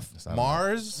not enough. it's not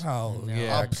Mars, Oh, No.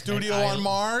 yeah. a studio on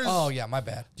Mars. Oh, yeah, my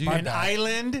bad. Do My An bad.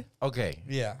 island? okay.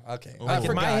 Yeah, okay. Oh. I Like in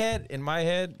forgot. my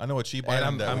head, I know a cheap and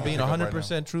island. that I'm we being pick up right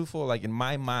 100% truthful. Like in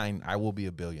my mind, I will be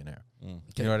a billionaire. Okay,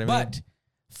 You know what I mean? But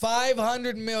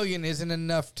 500 million isn't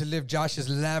enough to live Josh's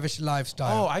lavish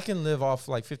lifestyle. Oh, I can live off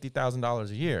like $50,000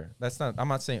 a year. That's not. I'm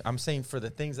not saying. I'm saying for the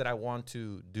things that I want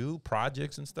to do,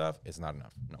 projects and stuff, it's not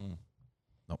enough. No,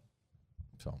 no.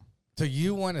 So So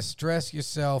you want to stress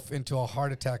yourself into a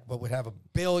heart attack, but would have $1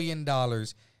 billion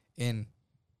in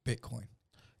Bitcoin.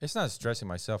 it's not stressing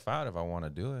myself out if I want to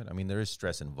do it. I mean, there is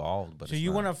stress involved, but So it's you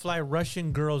not- want to fly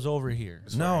Russian girls over here?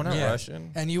 No, not Yeah.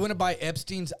 Russian. And you want to buy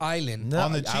Epstein's Island No,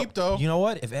 On the cheap, though. You know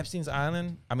what? If Epstein's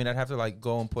Island, I mean, I'd have to like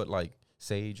go and put like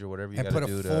sage or whatever you and got put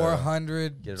to a do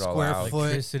 400 get it all square out. foot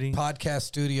Electricity. podcast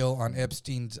studio on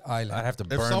Epstein's Island. I'd have to If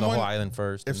burn the someone- whole island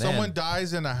first. If and then- someone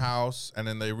dies in a house and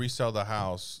then they resell the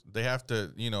house, they have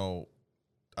to,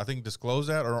 I think disclose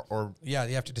that or Yeah,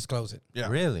 you have to disclose it. yeah,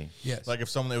 really, Yes. Like if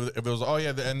it was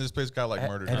and this place got like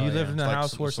murdered. have you lived in a Like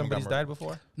house where someone got somebody's died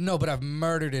before? No, but I've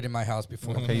murdered it in my house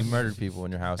before. Okay, you murdered people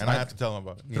in your house. and I have to tell them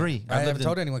about it. three. I I've haven't lived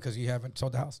told anyone because you haven't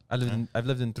sold the house. I've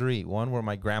lived in three. One where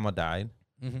my grandma died,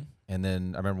 and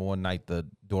then I remember one night the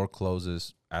door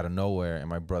closes out of nowhere, and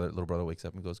my little brother wakes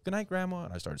up and goes, "Good night, grandma,"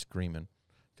 and I started screaming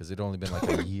because it'd only been like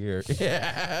a year.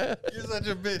 Yeah. You're such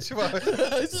a bitch.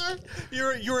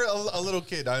 you were a little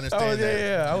kid. I Oh understand that.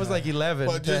 yeah. I was like 11.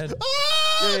 But just 10. ah!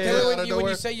 Yeah, Hey, yeah, wait, Out when of you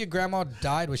nowhere. say your grandma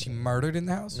died, was she murdered in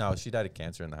the house? No, she died of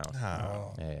cancer in the house.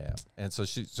 Ah, Yeah. And so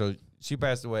she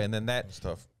passed away, and then that that's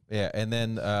tough. yeah, and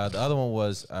then the other one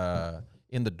was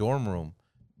in the dorm room.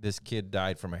 this kid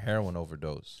died from a heroin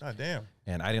overdose. God damn.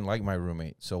 And I didn't like my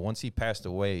roommate. So once he passed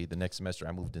away, the next semester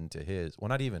I moved into his. Well,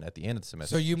 not even at the end of the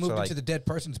semester. So you moved like, into the dead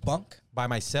person's bunk? by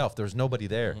myself. There was nobody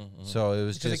there. So it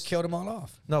was Because just it killed them all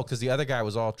off. no, because the other guy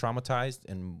was all traumatized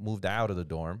and moved out of the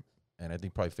dorm, and I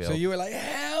think probably failed. So you were like,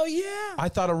 hell yeah. I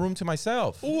thought a room to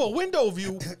myself, Ooh, a window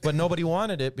view. but nobody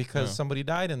wanted it because Yeah. somebody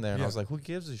died in there, and I Yeah. was like, who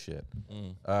gives a shit?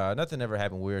 Mm. Nothing ever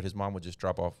happened weird. His mom would just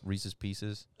drop off Reese's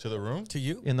Pieces To the room? To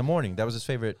you? in the morning. That was his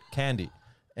favorite candy.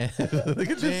 And look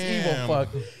at this Damn. evil fuck.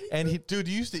 And he, Dude,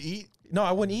 you used to eat? no,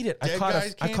 I wouldn't eat it. I Dead caught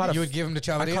guy's a, I caught a, You would give him to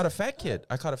I Chavaria? caught a fat kid.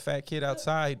 I caught a fat kid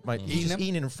outside. He's Eating just him?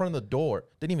 eating in front of the door.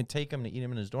 Didn't even take him to eat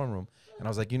him in his dorm room. And I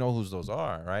was like, you know whose those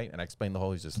are, right? And I explained the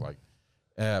whole. He's just like,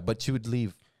 but she would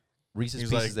leave Reese's He's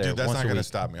Pieces like, there dude, that's once not a going to week.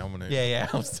 stop me. I'm going to. Yeah,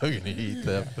 I'm still gonna eat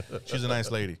them. She's a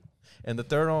nice lady. And the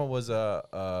third one was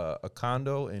a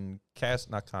condo in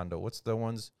not condo. What's the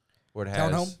ones where it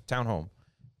has Townhome?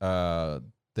 Townhome.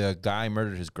 The guy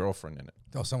murdered his girlfriend in it.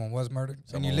 Oh, someone was murdered?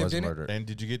 Someone and you lived was in murdered. And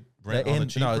did you get rent on the And,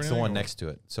 cheap? no, or it's the anything, one or- next to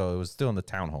it. So it was still in the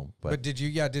townhome. it? But, But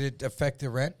did it affect the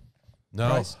rent? no,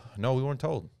 price? no, we weren't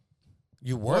told.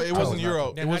 You were? Well, it wasn't was your. Then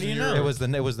It how do wasn't you your. know?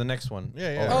 It was the next one.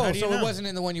 Yeah, yeah. over. Oh, How do you so it know? wasn't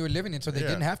in the one you were living in, so they Yeah.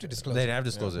 didn't have to disclose They it. didn't have to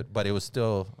disclose it, but it was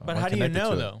still. But how do you connected know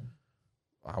to it. though?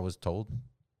 I was told.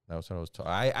 That was what I was told.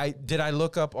 I did. I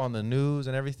look up on the news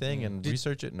and everything and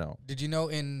research it. No. Did you know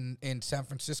in San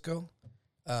Francisco,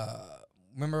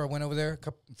 remember I went over there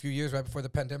a few years right before the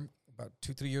pandemic, about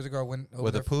 2-3 years ago. I went over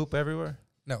With there. the poop everywhere.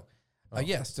 No.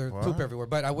 Yes, there's What? poop everywhere.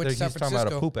 But I went to He's San talking about a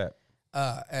Francisco. poop app.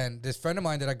 And this friend of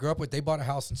mine that I grew up with, they bought a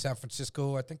house in San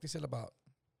Francisco. I think they said it's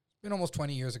been almost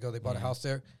 20 years ago. They bought a house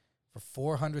there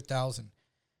for $400,000.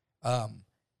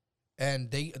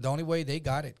 And the only way they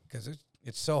got it, because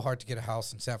it's so hard to get a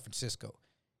house in San Francisco,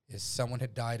 is someone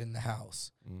had died in the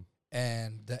house.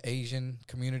 And the Asian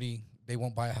community, they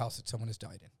won't buy a house that someone has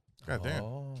died in. God damn.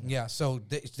 Oh. Yeah, so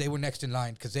they were next in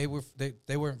line because they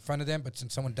were in front of them, but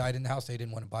since someone died in the house, they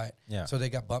didn't want to buy it. Yeah. So they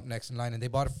got bumped next in line, and they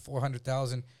bought it for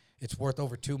 $400,000. It's worth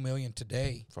over $2 million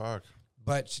today. Fuck.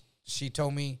 But she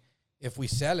told me if we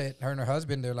sell it, her and her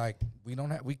husband, they're like, we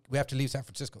have to leave San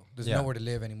Francisco. There's Yeah. nowhere to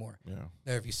live anymore Yeah.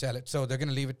 there if you sell it. So they're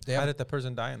gonna leave it. How did the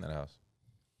person die in that house?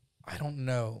 I don't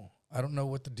know. I don't know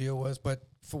what the deal was, but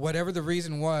for whatever the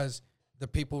reason was, the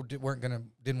people didn't want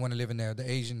to live in there. The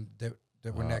Asian that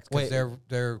were next, because wait.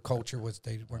 their culture was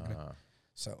they weren't gonna.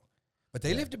 So, but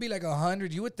they lived to be like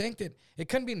 100. You would think that it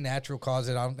couldn't be natural cause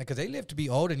that I don't think, because they lived to be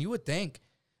old, and you would think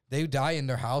they die in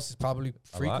their houses probably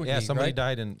frequently. Yeah, somebody right?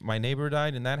 died in my neighbor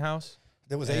died in that house.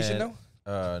 That was Asian And-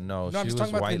 though. No, No, I'm she just was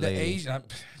talking about white the lady. Asian.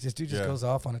 This dude just Yeah. goes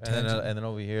off on a And then, tangent. and then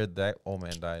over here, that old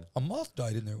man died. A moth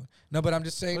died in there. No, but I'm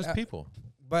just saying. It was people.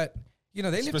 But you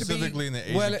know, they live to be Specifically in the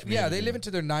Asian well, yeah, community. they live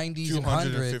into their 90s and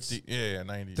hundreds. 250. Yeah,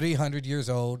 90. 300 years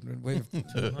old.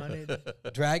 200.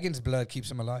 Dragon's blood keeps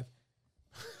them alive.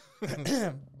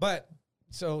 But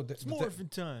so It's morphin'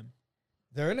 time.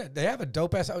 they're in it. They have a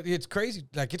dope ass. It's crazy.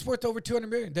 Like it's worth over 200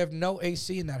 million. They have no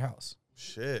AC in that house.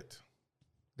 Shit.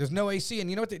 There's no AC, and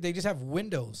you know what? They just have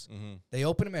windows. Mm-hmm. They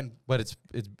open them, and But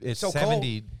it's so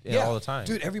 70 cold. all the time.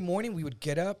 dude. Every morning we would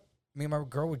get up. Me and my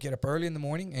girl would get up early in the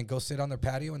morning and go sit on their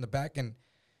patio in the back, and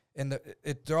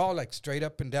they're all like straight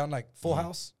up and down, like Full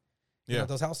House. You know, Yeah.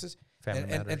 those houses. Family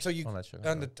and Matters, so you all that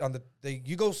shit.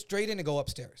 you go straight in and go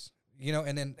upstairs. You know,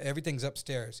 and then everything's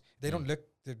upstairs. They don't look.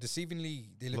 They're deceivingly.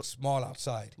 They look small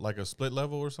outside. Like a split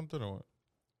level or something, or what?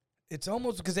 It's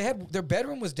almost because they had their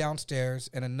bedroom was downstairs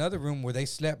and another room where they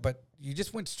slept, but you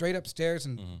just went straight upstairs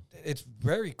and it's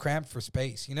very cramped for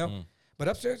space, you know. But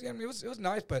upstairs, yeah, I mean, it was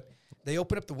nice. But they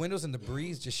open up the windows and the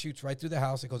breeze just shoots right through the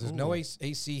house. It goes, there's no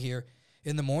AC here.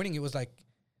 In the morning, it was like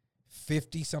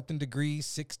 50 something degrees,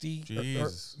 60, or,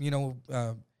 Jeez.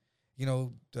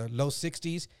 low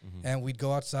 60s, and we'd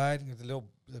go outside. And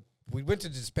we went to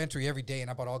the dispensary every day, and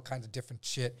I bought all kinds of different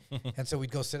shit. And so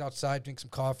we'd go sit outside, drink some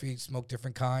coffee, smoke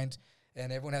different kinds,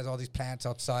 and everyone has all these plants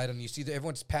outside, and you see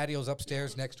everyone's patios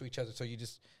upstairs next to each other. So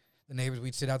the neighbors,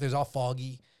 we'd sit out there. It's all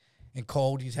foggy and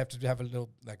cold. You'd have to have a little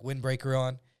like windbreaker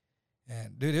on.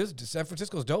 And dude, San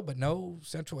Francisco's dope, but no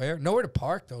central air, nowhere to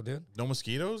park though, dude. No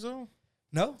mosquitoes though.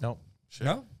 No, No. Shit.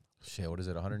 no. Shit, what is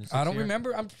it, 160? I don't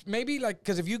remember. I'm maybe like,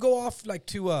 because if you go off like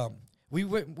to we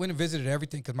went and visited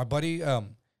everything, because my buddy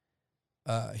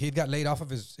he had got laid off of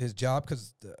his job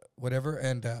because whatever,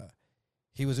 and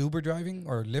he was Uber driving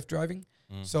or Lyft driving.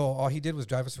 So all he did was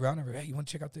drive us around and hey, you want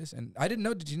to check out this? And I didn't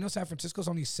know. Did you know San Francisco's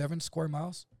only 7 square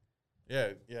miles? Yeah,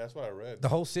 that's what I read. The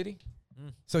whole city.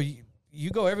 So you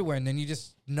go everywhere and then you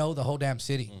just know the whole damn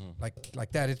city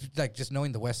like that. It's like just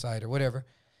knowing the West Side or whatever.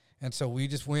 And so we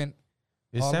just went.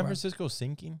 Is all San around. Francisco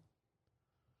sinking?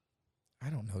 I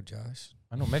don't know, Josh.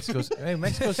 I know Mexico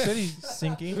City's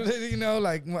sinking. You know,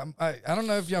 like I don't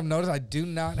know if y'all noticed, I do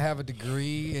not have a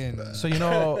degree in So you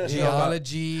know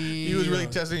geology. He was really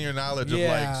testing your knowledge Yeah,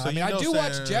 of like. So I mean, you I know, do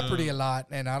watch Sam- Jeopardy a lot,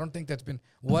 and I don't think that's been.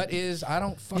 What is? I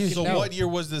don't fucking So know. what year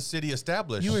was the city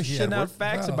established? you were Yeah, shitting out we're-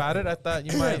 facts well- about it. I thought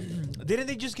you might. Didn't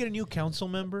they just get a new council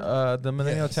member? The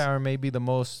Millennial Yes. Tower may be the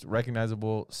most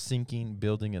recognizable sinking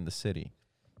building in the city.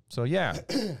 So yeah,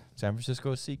 San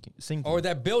Francisco is sinking. Or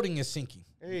that building is sinking.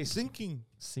 Hey, sinking.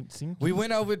 Sinking. We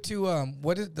went over to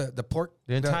what is the pork?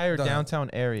 The entire the downtown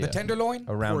area, The Tenderloin.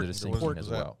 around Pork- it is the sinking pork as is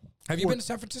that? well. Have you been to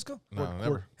San Francisco? No,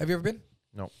 never. Have you ever been?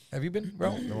 No. Have you been,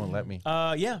 bro? No one let me.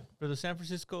 Yeah, for the San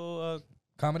Francisco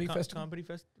Comedy festival. comedy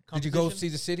fest. Did you go competition. see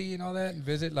the city and all that and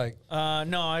visit? Like,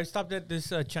 No, I stopped at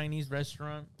this Chinese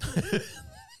restaurant,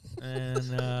 and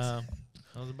that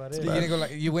was about it. you didn't go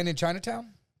like you went in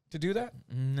Chinatown to do that?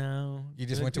 No, You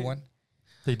just went to one?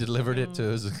 They delivered it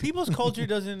to us. People's culture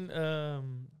doesn't, No,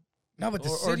 but the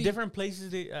or city. different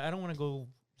places. I don't want to go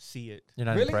see it. You're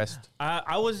not Really? impressed.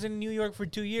 I was in New York for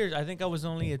 2 years. I think I was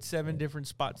only at 7 different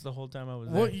spots the whole time I was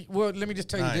there. Well, let me just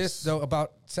tell you Nice. this though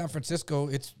about San Francisco.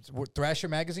 It's Thrasher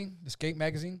magazine, the skate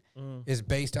magazine, is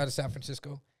based out of San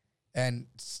Francisco, and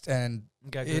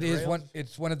Got it good is rails?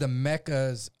 it's one of the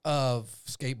meccas of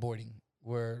skateboarding,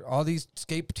 where all these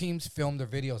skate teams film their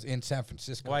videos in San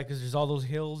Francisco. Why? Because there's all those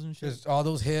hills and shit. There's all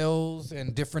those hills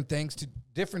and different things to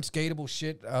different skatable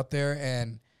shit out there,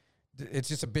 and it's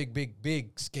just a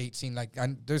big skate scene. Like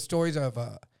there's stories of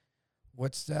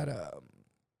what's that? Have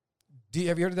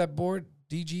you heard of that board?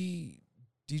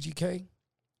 DGK.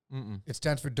 Mm-mm. It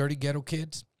stands for Dirty Ghetto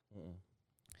Kids.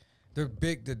 They're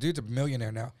big. The dude's a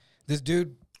millionaire now. This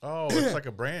dude, Oh, it's like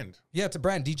a brand. yeah, it's a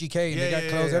brand, DGK, and they got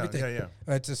clothes, everything. Yeah.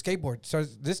 It's a skateboard. So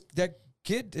that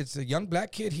kid, it's a young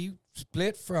black kid. He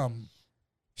split from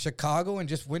Chicago and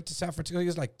just went to San Francisco. He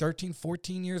was like 13,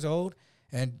 14 years old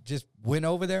and just went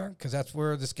over there because that's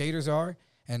where the skaters are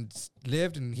and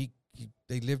lived. And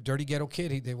they lived dirty ghetto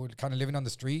kid. They were kind of living on the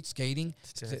street, skating,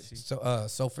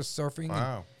 sofa surfing.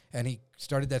 Wow. And he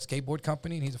started that skateboard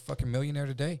company, and he's a fucking millionaire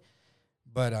today.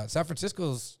 But San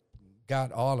Francisco's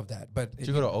got all of that. But Did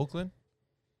you go to Oakland?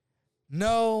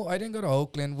 No, I didn't go to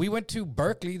Oakland. We went to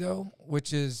Berkeley, though,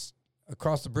 which is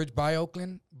across the bridge by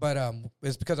Oakland. But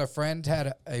it's because our friend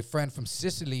had a friend from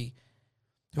Sicily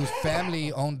whose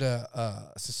family owned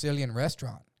a Sicilian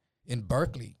restaurant in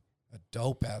Berkeley, a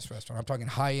dope-ass restaurant. I'm talking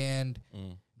high-end.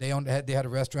 They had a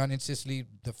restaurant in Sicily.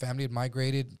 The family had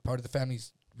migrated. Part of the family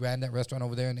ran that restaurant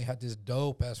over there, and they had this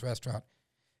dope-ass restaurant.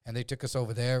 And they took us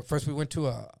over there. First, we went to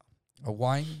a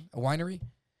winery,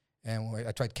 and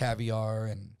I tried caviar,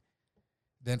 and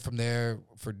then from there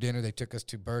for dinner they took us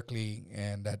to Berkeley,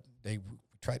 and they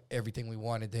tried everything we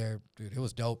wanted there, dude. It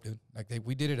was dope, dude. Like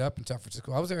we did it up in San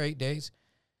Francisco. I was there 8 days.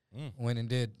 Went and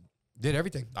did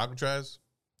everything. Alcatraz.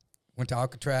 Went to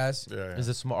Alcatraz. Yeah. Is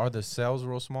it small? Are the cells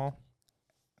real small?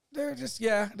 They're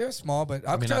they're small, but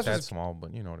I mean, not Alcatraz that was small,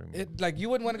 but you know what I mean. like you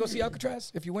wouldn't want to go see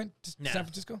Alcatraz if you went to Nah. San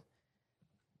Francisco.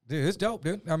 Dude, it's dope,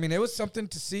 dude. I mean, it was something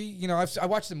to see. You know, I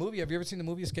watched the movie. Have you ever seen the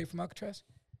movie Escape from Alcatraz?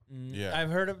 Yeah. I've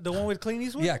heard of the one with Clint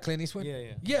Eastwood. Yeah, Clint Eastwood.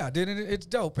 Yeah. Yeah, dude, and it's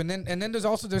dope. And then there's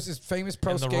this famous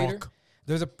pro And The skater. Rock.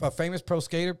 There's a famous pro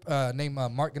skater named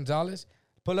Mark Gonzalez.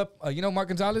 Pull up, you know who Mark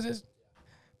Gonzalez is?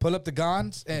 Pull up the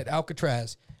Gons at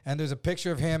Alcatraz, and there's a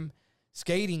picture of him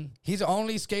skating. He's the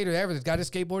only skater ever that's got his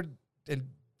skateboard and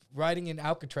riding in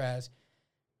Alcatraz.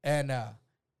 And I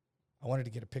wanted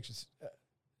to get a picture.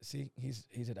 See, he's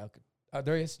at Alcatraz.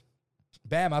 There he is.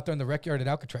 Bam, out there in the rec yard at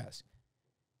Alcatraz.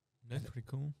 That's pretty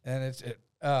cool. And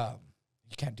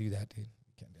you can't do that, dude.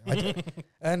 You can't do it.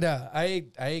 And I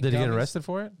ate Did he get gummies. arrested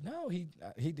for it? No, he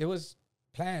it was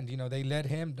planned. You know, they led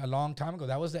him a long time ago.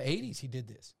 That was the 80s he did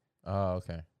this. Oh,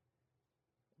 okay.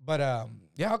 But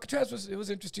yeah, Alcatraz was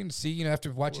interesting to see, you know,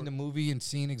 after watching the movie and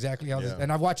seeing exactly how this, Yeah.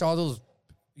 and I've watched all those,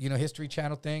 you know, History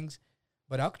Channel things.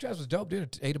 But Alcatraz was dope,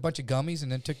 dude. Ate a bunch of gummies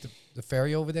and then took the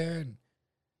ferry over there, and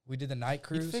we did the night You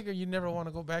cruise. figure you never want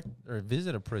to go back or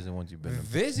visit a prison once you've been there.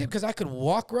 Visit because I could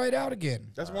walk right out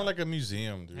again. That's more like a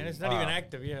museum, dude. And it's not even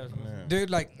active. Yeah. Yeah. Dude,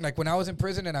 like when I was in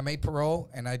prison and I made parole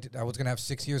and I was gonna have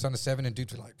 6 years on the 7, and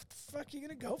dudes were like, "What the fuck you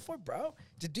gonna go for, bro?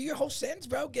 Just do your whole sentence,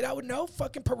 bro. Get out with no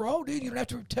fucking parole, dude. You don't have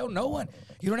to tell no one.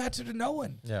 You don't have to no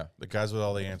one." Yeah. The guys with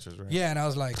all the answers, right? Yeah, and I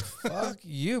was like, "Fuck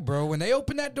you, bro." When they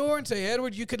open that door and say,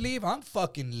 "Edward, you could leave," I'm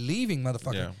fucking leaving,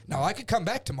 motherfucker. Yeah. Now I could come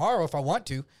back tomorrow if I want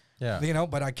to, Yeah. you know,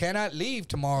 but I cannot leave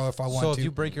tomorrow if I want So to. if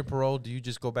you break your parole, do you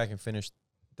just go back and finish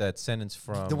that sentence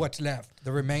from the what's left,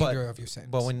 the remainder of your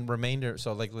sentence. But when remainder,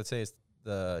 so like let's say it's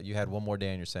you had one more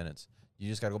day on your sentence, You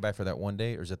just got to go back for that one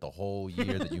day, or is it the whole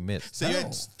year that you missed? So you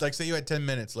had, like, say you had 10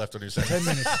 minutes left on your sentence. 10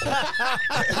 minutes.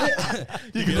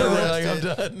 You can go like, I'm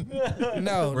done.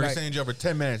 No, We're like, saying you jail for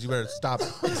 10 minutes. You better stop it.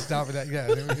 stop it. Yeah,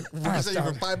 We're saying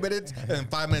you for 5 minutes, and in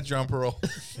 5 minutes you're on parole.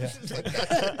 Yeah,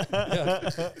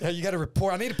 you got to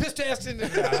report. I need a piss test. In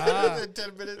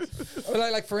 10 minutes.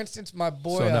 like for instance, my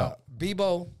boy So no.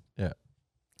 Bebo. Yeah.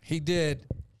 He did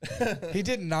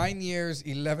 9 years,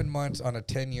 11 months on a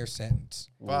 10-year sentence.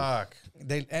 Fuck.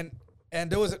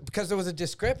 And there was because there was a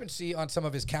discrepancy on some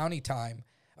of his county time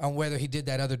on whether he did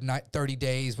that other 30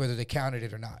 days, whether they counted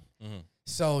it or not. Mm-hmm.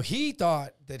 So he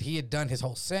thought that he had done his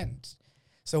whole sentence.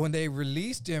 So when they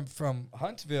released him from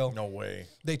Huntsville, No way.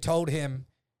 they told him,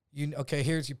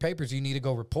 here's your papers. You need to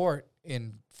go report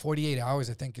in 48 hours,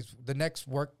 I think is the next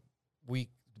work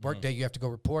day you have to go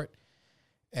report.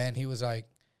 And he was like,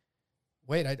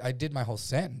 wait, I did my whole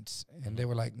sentence. And they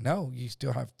were like, no, you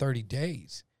still have 30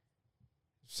 days.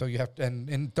 So you have to,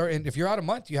 and if you're out a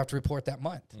month, you have to report that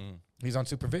month. Mm. He's on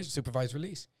supervised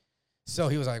release. So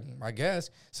he was like, I guess.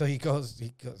 So he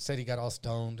said he got all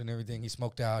stoned and everything. He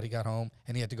smoked out. He got home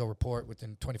and he had to go report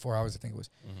within 24 hours, I think it was.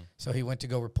 Mm-hmm. So he went to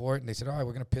go report and they said, all right,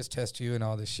 we're going to piss test you and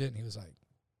all this shit. And he was like,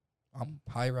 I'm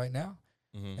high right now.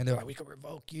 Mm-hmm. And they're like, we can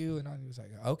revoke you. And he was like,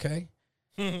 okay.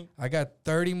 I got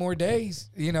 30 more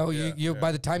days.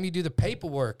 By the time you do the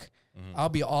paperwork, I'll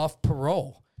be off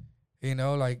parole.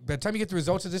 Like by the time you get the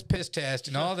results of this piss test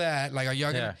and all that, like, are you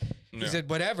gonna? He said,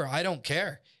 whatever, I don't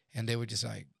care. And they were just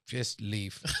like, just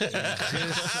leave.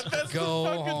 Just go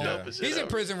home. Yeah. He's in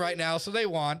prison right now, so they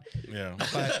won. Yeah.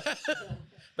 But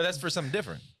But that's for something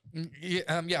different.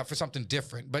 yeah, for something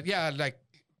different. But yeah, like,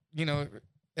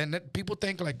 and people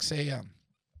think like, say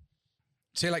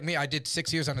like me, I did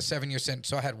 6 years on a 7-year sentence.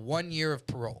 So I had 1 year of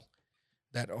parole,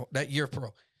 that year of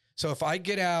parole. So if I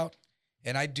get out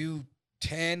and I do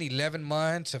 10, 11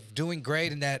 months of doing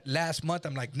great, and that last month,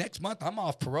 I'm like, next month, I'm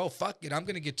off parole. Fuck it. I'm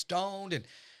going to get stoned, and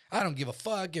I don't give a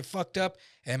fuck, get fucked up.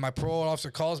 And my parole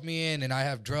officer calls me in, and I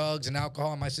have drugs and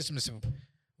alcohol in my system. And said,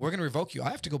 we're going to revoke you.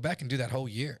 I have to go back and do that whole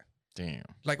year. Damn.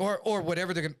 Like, or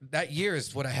whatever that year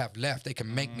is what I have left. They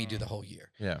can make me do the whole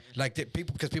year. Yeah. Like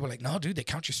because people are like, no, dude, they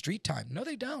count your street time. No,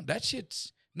 they don't. That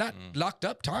shit's not locked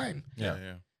up time. Yeah.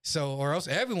 So, or else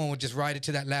everyone would just ride it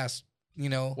to that last,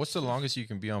 What's the longest you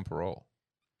can be on parole?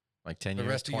 Like 10 The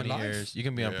years, rest of your 20 life? years. You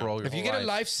can be on Yeah. parole your If you whole get life. a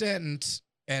life sentence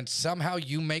and somehow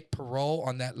you make parole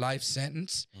on that life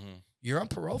sentence, you're on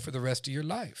parole for the rest of your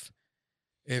life.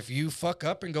 If you fuck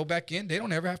up and go back in, they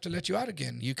don't ever have to let you out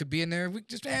again. You could be in there. We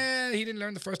just, he didn't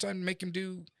learn the first time, make him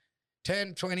do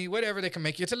 10, 20, whatever they can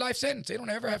make you. It's a life sentence. They don't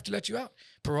ever have to let you out.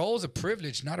 Parole is a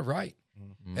privilege, not a right.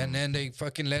 And then they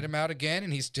fucking let him out again,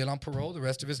 and he's still on parole the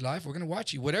rest of his life. We're going to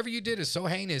watch you. Whatever you did is so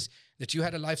heinous that you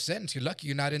had a life sentence. You're lucky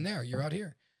you're not in there. You're out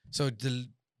here. So the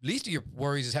least of your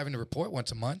worries is having to report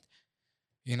once a month.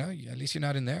 At least you're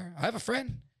not in there. I have a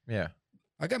friend. Yeah.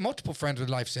 I got multiple friends with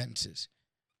life sentences.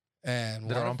 And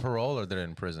They're on parole or they're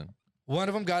in prison? one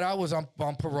of them got out, was on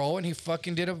parole, and he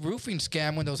fucking did a roofing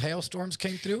scam when those hailstorms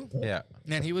came through. Yeah.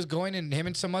 And he was going, and him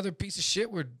and some other piece of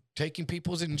shit were taking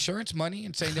people's insurance money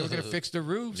and saying they were going to fix their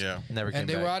roofs. Yeah. Never came And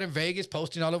they back. were out in Vegas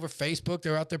posting all over Facebook. They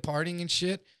were out there partying and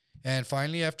shit. And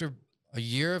finally, after a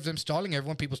year of them stalling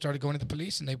everyone, people started going to the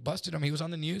police, and they busted him. He was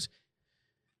on the news.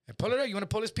 And pull it out. You want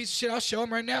to pull this piece of shit? I'll show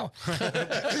him right now.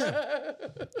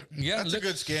 Yeah, That's a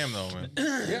good scam, though, man.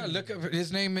 Yeah, look up.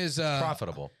 His name is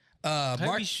Profitable.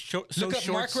 Mark. So Look up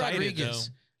Mark short-sighted, Rodriguez.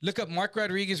 though. Look up Mark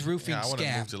Rodriguez roofing Yeah, I want to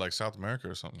scam. move to like South America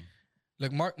or something.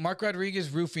 Look, Mark Rodriguez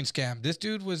roofing scam. This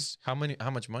dude was. How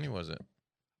much money was it?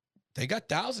 They got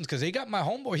thousands because they got my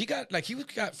homeboy. He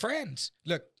got friends.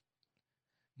 Look,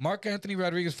 Mark Anthony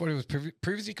Rodriguez 40 was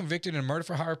previously convicted in a murder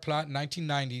for hire plot in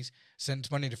 1990s,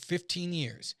 sentenced money to 15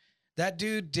 years. That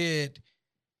dude did.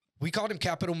 We called him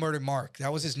Capital Murder Mark.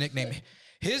 That was his nickname.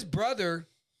 His brother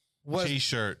was.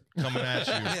 T-shirt coming at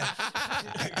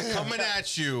you. Coming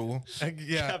at you.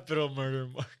 Yeah. Capital murder.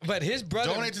 But his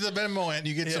brother. Donate to the Venmo and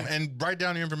you get some, and write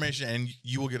down your information and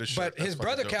you will get a shirt. But his That's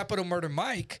brother, fucking dope. Capital Murder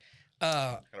Mike,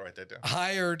 Gotta write that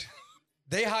down.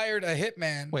 They hired a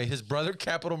hitman. Wait, his brother,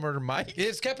 Capital Murder Mike?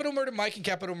 It's Capital Murder Mike and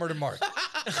Capital Murder Mark.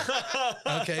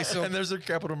 Okay, so And there's their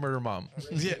Capital Murder mom.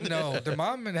 yeah, no, their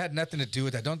mom had nothing to do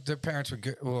with that. Their parents were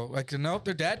good. Well, nope,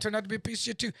 their dad turned out to be a piece of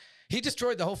shit too. He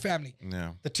destroyed the whole family.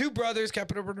 Yeah. The two brothers,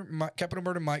 Capital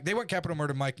Murder Mike, they weren't Capital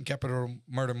Murder Mike and Capital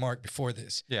Murder Mark before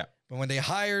this. Yeah. But when they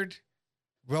hired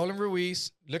Roland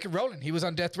Ruiz, look at Roland. He was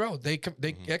on death row. They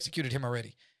executed him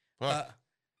already. Fuck.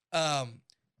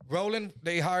 Roland,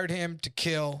 they hired him to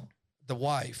kill the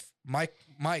wife, Mike,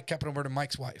 Capital Murder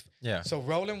Mike's wife. Yeah. So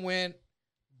Roland went,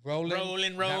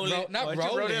 Roland. Rolling. Not Why'd you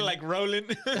wrote Roland. it like rolling.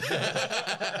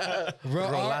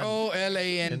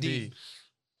 Roland.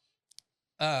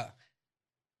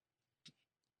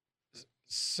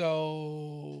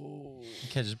 So You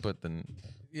can't just put the.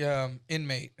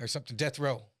 inmate or something, death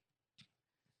row.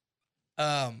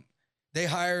 They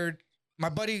hired my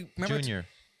buddy. Remember Junior.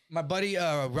 my buddy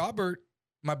Robert,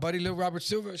 my buddy Lil Robert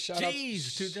Silva. Shout out.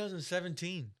 Jeez,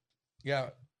 2017. Yeah,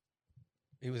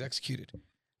 he was executed.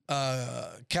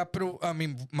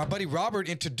 My buddy Robert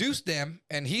introduced them,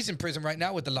 and he's in prison right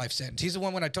now with the life sentence. He's the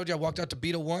one when I told you I walked out to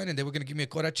Beto 1 and they were going to give me a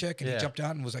quota check, and he jumped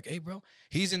out and was like, "Hey, bro,"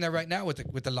 he's in there right now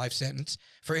with the life sentence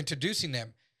for introducing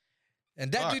them.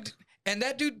 And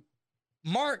that dude,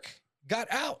 Mark, got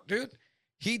out, dude.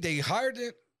 They hired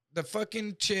the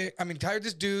fucking chick. Hired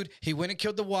this dude. He went and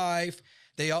killed the wife.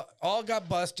 They all got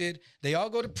busted. They all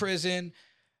go to prison.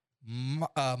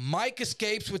 Mike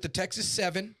escapes with the Texas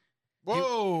 7.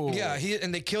 Whoa.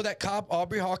 And they kill that cop,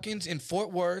 Aubrey Hawkins, in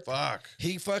Fort Worth. Fuck.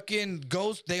 He fucking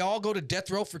goes, they all go to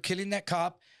death row for killing that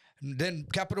cop. Then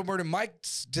Capital Murder Mike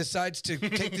decides to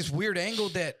take this weird angle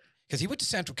because he went to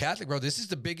Central Catholic, bro. This is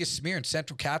the biggest smear in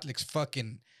Central Catholic's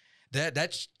fucking,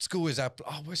 that school is up.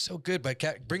 Oh, we're so good. But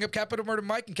bring up Capital Murder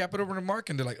Mike and Capital Murder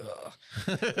Mark, and they're like, ugh.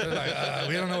 They're like,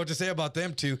 we don't know what to say about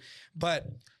them two. But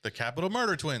The Capital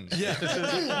Murder Twins.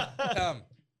 yeah.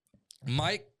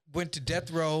 Mike went to death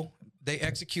row. They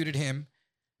executed him.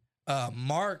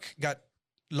 Mark got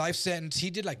life sentence. He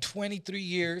did like 23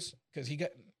 years because he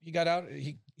got out.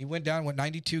 He went down,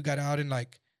 92, got out in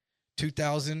like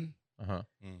 2000. Uh-huh.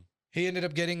 He ended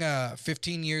up getting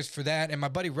 15 years for that. And my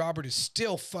buddy Robert is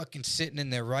still fucking sitting in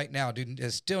there right now, dude.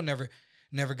 Has still never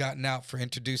gotten out for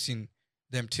introducing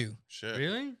them two. Shit.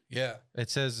 Really? Yeah. It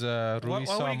says Why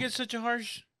would he get such a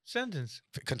harsh sentence?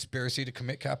 Conspiracy to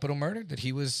commit capital murder. That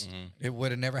he was. It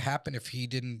would have never happened if he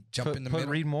didn't jump in the middle.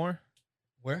 Read more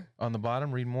Where? on the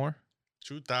bottom. Read more.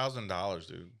 $2,000,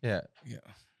 dude. Yeah, Yeah.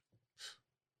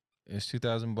 it's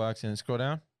 $2,000, and scroll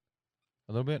down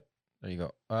a little bit. There you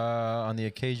go. On the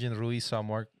occasion, Ruiz saw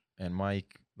Mark and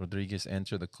Mike Rodriguez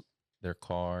enter their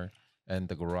car and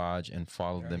the garage and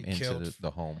followed them he into killed-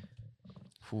 the home.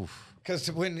 Oof.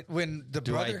 Because when the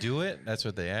Do brother I do it? That's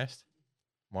what they asked.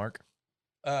 Mark.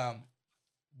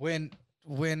 when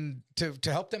to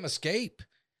help them escape,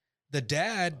 the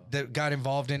dad that got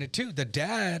involved in it too. The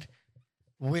dad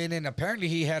went in. Apparently,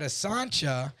 he had a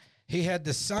Sancha. He had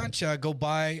the Sancha go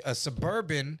buy a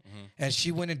Suburban, and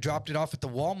she went and dropped it off at the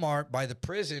Walmart by the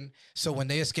prison. So when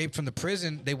they escaped from the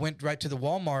prison, they went right to the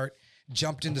Walmart,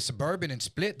 jumped in the Suburban, and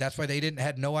split. That's why they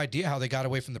had no idea how they got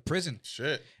away from the prison.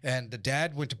 Shit. And the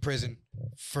dad went to prison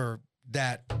for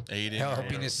that,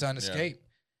 helping his son escape.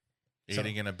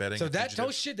 Aiding and abetting. So a those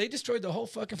fugitive. shit, they destroyed the whole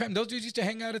fucking family. Those dudes used to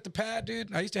hang out at the pad,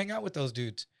 dude. I used to hang out with those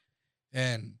dudes.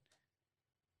 And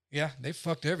yeah, they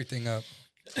fucked everything up.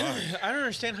 I don't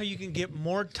understand how you can get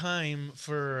more time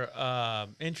for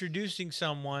introducing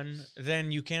someone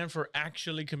than you can for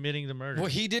actually committing the murder. Well,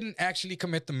 he didn't actually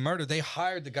commit the murder. They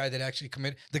hired the guy that actually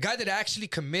committed. The guy that actually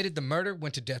committed the murder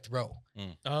went to death row.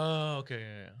 Oh, okay.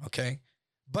 Yeah. Okay.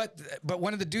 But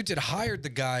one of the dudes that hired the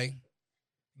guy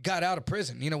got out of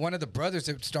prison. You know, one of the brothers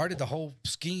that started the whole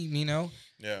scheme, you know?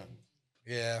 Yeah.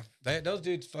 Yeah. Those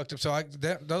dudes fucked up. So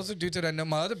those are dudes that I know.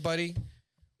 My other buddy,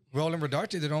 Roland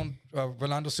Rodarte, that owned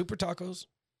Rolando Super Tacos.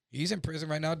 He's in prison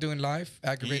right now doing life,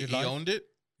 aggravated He life. owned it?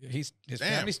 His Damn.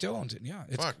 family still owns it. Yeah.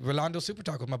 It's Fuck. Rolando Super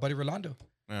Tacos, my buddy Rolando.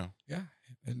 Yeah. Yeah.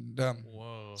 And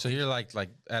Whoa. So you're like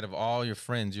out of all your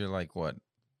friends, you're like what?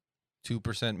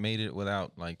 2% made it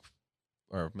without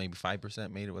or maybe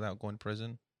 5% made it without going to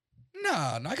prison. no,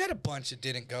 I got a bunch that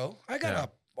didn't go. I got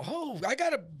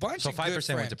a bunch So of good 5%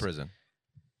 went to friends. prison.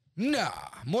 Nah,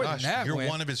 more Gosh, than that. you're went.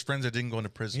 one of his friends that didn't go into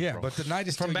prison. Yeah, bro. but the night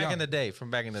is From still back young. in the day. From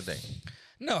back in the day.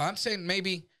 No, I'm saying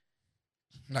maybe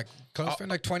like close friend,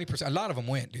 like 20%. A lot of them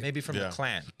went, dude. Maybe from Yeah. the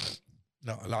clan.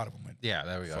 No, a lot of them went. Yeah,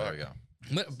 there we go. There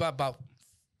we go. About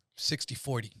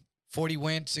 60-40. 40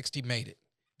 went, 60 made it.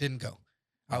 Didn't go,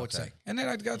 I would Okay. say. And then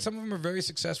I got some of them are very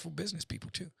successful business people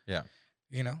too. Yeah.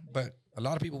 You know, but a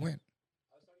lot of people went.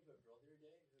 I was talking to a girl the other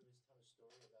day who was telling a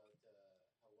story about how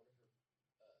one of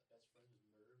her best friends was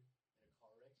murdered in a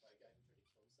car wreck by a guy who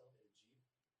tried to kill himself in a Jeep.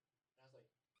 And I was like,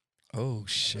 Oh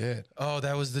shit. Oh,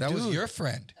 that was the That dude. was your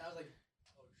friend. and I was like,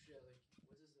 oh shit, like,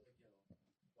 what's this, like,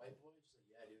 white boy? She's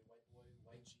like, yeah, dude, white boy,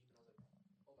 white Jeep. And I was like,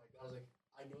 oh my god, I was like,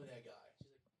 I know that guy.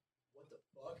 She's like, what the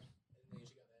fuck? And then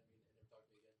she got mad at me and never talked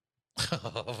to me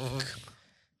again.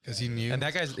 Because he knew. And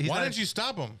that guy's. He's Why not didn't you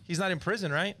stop him? He's not in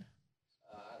prison, right?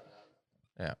 I don't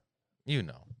know. Yeah. You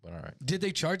know, but all right. Did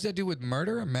they charge that dude with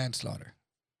murder or manslaughter?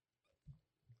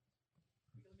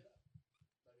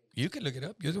 You can look it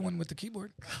up. You're the one with the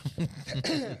keyboard.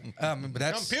 But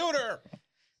that's Computer.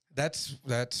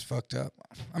 that's fucked up.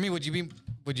 I mean, would you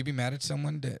be mad at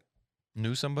someone that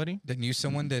Knew somebody? knew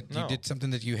someone that No. you did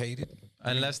something that you hated?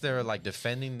 Unless they're like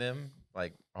defending them,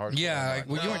 like hardcore. Yeah, or like, not.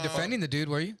 well, you weren't No. defending the dude,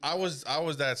 were you? I was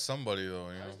that somebody though.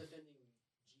 You I was know.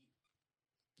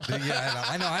 defending Yeah,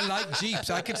 I know. I like Jeeps.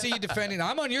 I can see you defending.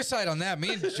 I'm on your side on that.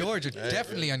 Me and George are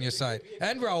definitely on your side,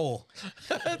 and Raul.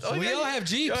 We all have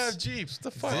Jeeps. You have Jeeps.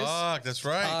 The fuck? Fuck, that's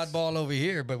right. Oddball over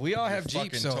here, but we all have Fucking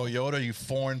Jeeps. So Toyota, you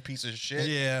foreign piece of shit.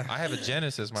 yeah, I have a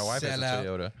Genesis. My wife has a Sell out.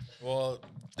 Toyota. Well,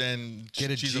 then Get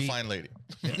a she's a Jeep. fine lady.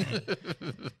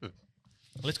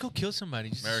 Let's go kill somebody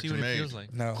just to see American what made. it feels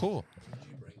like. no. Cool.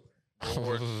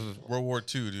 World War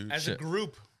II, dude. As a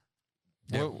group.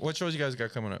 What shows you guys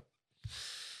got coming up?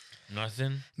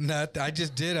 Nothing. Not. I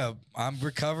just did a. I'm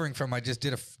recovering from. I just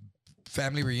did a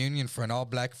family reunion for an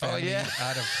all-black family yeah?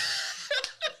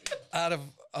 out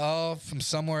of from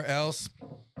somewhere else,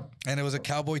 and it was a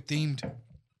cowboy themed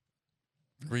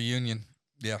reunion.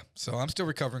 Yeah, so I'm still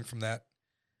recovering from that.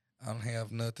 I don't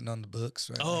have nothing on the books.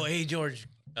 Right Oh, now. hey, George.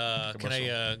 Can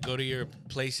I go to your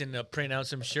place and print out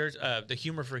some shirts? The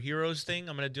Humor for Heroes thing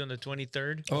I'm going to do on the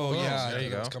 23rd. Oh yeah, there I you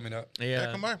know that's go. coming up. Yeah,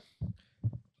 Yeah. come by.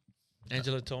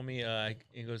 Angela told me,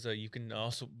 he goes, you can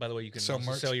also, by the way, you can Sell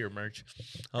also merch? sell your merch.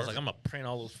 I was like, I'm going to print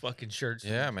all those fucking shirts.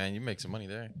 Yeah, man, you make some money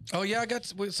there. Oh yeah, I got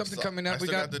something coming I up. We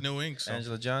still got the new ink. So.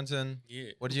 Angela Johnson. Yeah.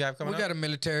 What did you have coming we up? got a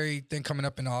military thing coming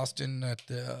up in Austin at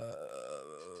the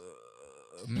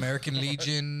American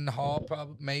Legion Hall,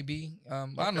 probably maybe. I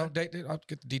don't know. I'll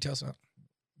get the details out.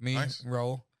 Me, Nice.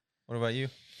 Roll. What about you?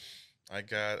 I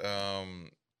got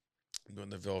doing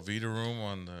the Velveeta room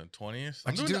on the 20th.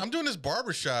 What you do? I'm doing this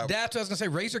barbershop. That's what I was gonna say.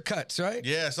 Razor cuts, right?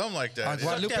 Yeah, something like On that.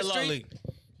 Guadalupe Suck that Street? lolly.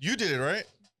 You did it, right?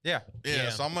 Yeah. Yeah, Yeah.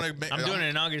 so I'm gonna make, I'm doing it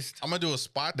in August. I'm gonna do a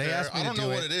spot They there. asked me I don't to do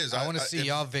know it. what it is. I want to see if-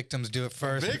 y'all victims do it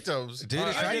first. victims. Dude,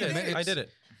 it's I right did in it. the- I did it.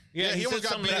 Yeah, Yeah, he, he said almost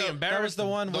got some beat lady up. embarrassed. That was the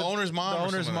one. The with- owner's mom. The or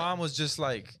owner's something like mom was just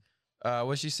like,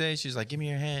 what'd she say? She's like, give me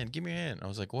your hand. Give me your hand. I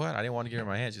was like, what? I didn't want to give her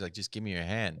my hand. She's like, just give me your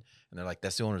hand. And they're like,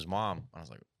 that's the owner's mom. I was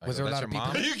like, Was there a that's lot of your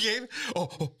people? mom? that. You gave.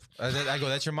 Oh, I go,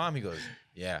 that's your mom. He goes,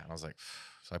 yeah. I was like,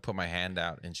 so I put my hand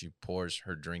out and she pours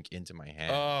her drink into my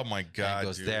hand. oh my and god. he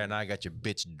goes, dude. there, now I got your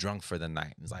bitch drunk for the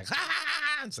night. And it's like, ha, ha,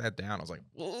 ha, and sat down. I was like,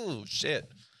 oh, shit.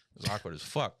 It was awkward as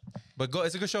fuck. But go.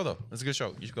 It's a good show, though. It's a good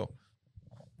show. You should go.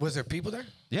 Was there people there?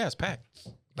 Yeah, it's packed.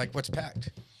 Like what's packed?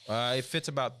 It fits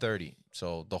about 30.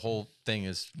 So the whole thing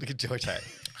is Look at George.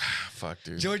 Fuck,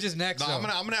 dude. George is next. No, though. I'm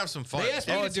gonna have some fun. They asked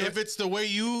me to do if it's the way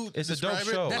you It's a dope describe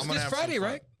it, show. That's I'm gonna this have some Friday, fun.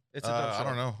 right? it's a dope show. I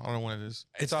don't know. I don't know when it is.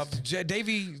 It's off.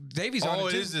 Davies on Oh, it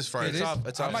it too. is this Friday. It It's is. off-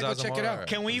 it's I off might go check it Zazamora. out.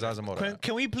 Can we Zazamora.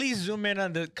 can we please zoom in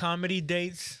on the comedy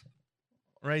dates?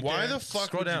 Right Why there. the fuck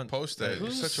Scroll would down. you post that? You're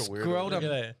Who's such a weirdo. scrolled Look up? at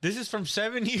that. This is from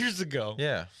 7 years ago.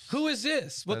 Yeah, Who is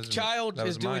this? What That was- child that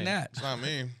is was doing mine. that? It's not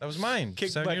me. that was mine. Kick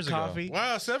 7 butt years coffee.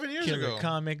 Wow, 7 years Killer ago.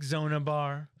 Comic Zona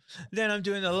Bar. Then I'm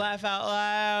doing the Laugh Out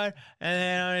Loud, and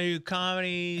then I'm gonna do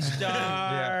Comedy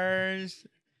Stars. ago.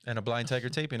 And a blind tiger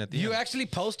taping at the You end. actually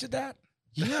posted that?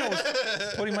 Yeah, I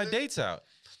was putting my dates out.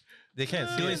 They can't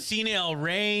see Doing it. Cine El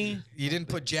Rey, You didn't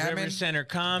put River jamming? Center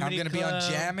Comedy gonna be on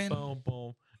Club. Jammin'. Boom,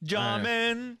 boom.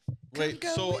 Jammin'. Wait,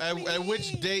 Come so go with at me.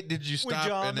 which date did you We're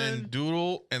stop and then jamming.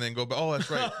 doodle and then go back? Oh, that's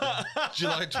right.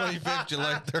 July 25th,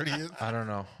 July 30th. I don't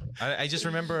know. I just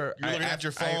remember. You're looking at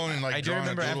your phone and like I do drawing a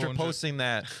remember doodle after and shit. posting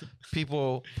that,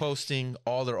 people posting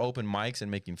all their open mics and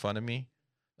making fun of me.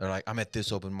 They're like, I'm at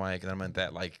this open mic and I'm at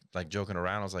that, like joking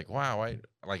around. I was like, wow,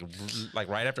 like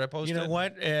right after I posted. You know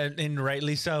what? And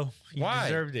rightly so. You Why?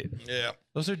 deserved it. Yeah.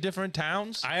 Those are different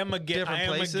towns. I am Different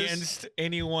places? against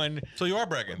anyone. So you are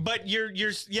bragging. But you're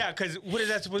yeah, because what is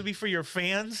that supposed to be for your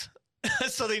fans?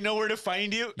 So they know where to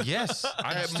find you. Yes,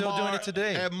 I'm At still doing it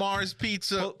today. At Mars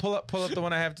Pizza. Pull up the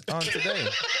one I have on today.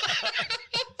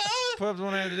 Pull up the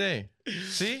one I have today.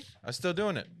 See, I'm still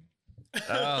doing it.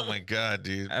 Oh my god,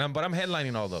 dude. But I'm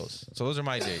headlining all those. So those are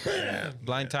my dates.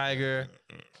 Blind Tiger,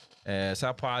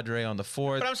 South Padre on the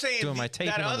 4th. But I'm saying doing my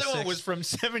taping that on other the 6th. one was from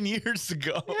 7 years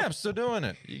ago. Yeah, I'm still doing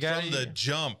it. You got From the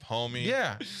jump, homie.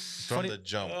 yeah. From Funny- the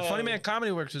jump. Funny Man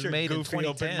Comedy Works was Your made in goofy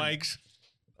 2010. open mics.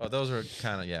 Oh, those are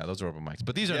kind of those are open mics,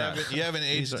 but these are not. You haven't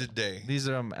These aged are- a day. These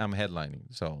are I'm headlining.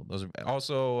 So those are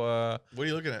also What are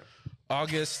you looking at?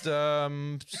 August.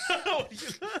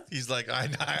 He's like,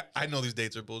 I know these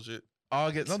dates are bullshit.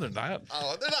 August. No, they're not.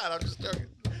 Oh, they're not. I'm just joking.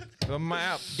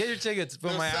 Get your tickets for It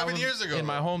was my 7 album years ago. in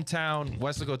my hometown,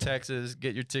 Weslaco, Texas.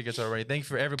 Get your tickets already. Thank you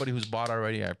for everybody who's bought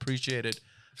already. I appreciate it.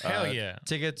 Hell yeah.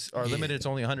 Tickets are limited. It's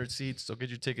only 100 seats, so get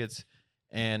your tickets.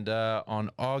 And on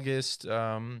August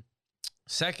 2nd,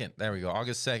 there we go.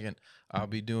 August 2nd, I'll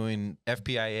be doing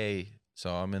FPIA So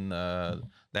I'm in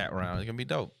that round. It's gonna be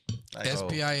dope. So,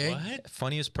 SPIA. What?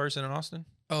 funniest person in Austin?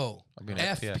 Oh, I'll be an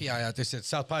FPI. I just said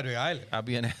South Padre Island. I'll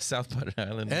be in South Padre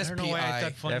Island. I don't know why I SPI.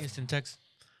 thought funniest in Texas.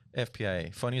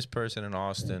 FPIA, funniest person in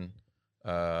Austin.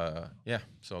 Yeah.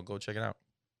 So go check it out.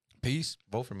 Peace.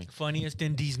 Vote for me. Funniest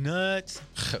in these nuts.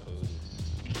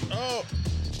 Oh.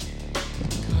 God,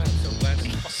 I'm so glad.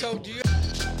 So do you?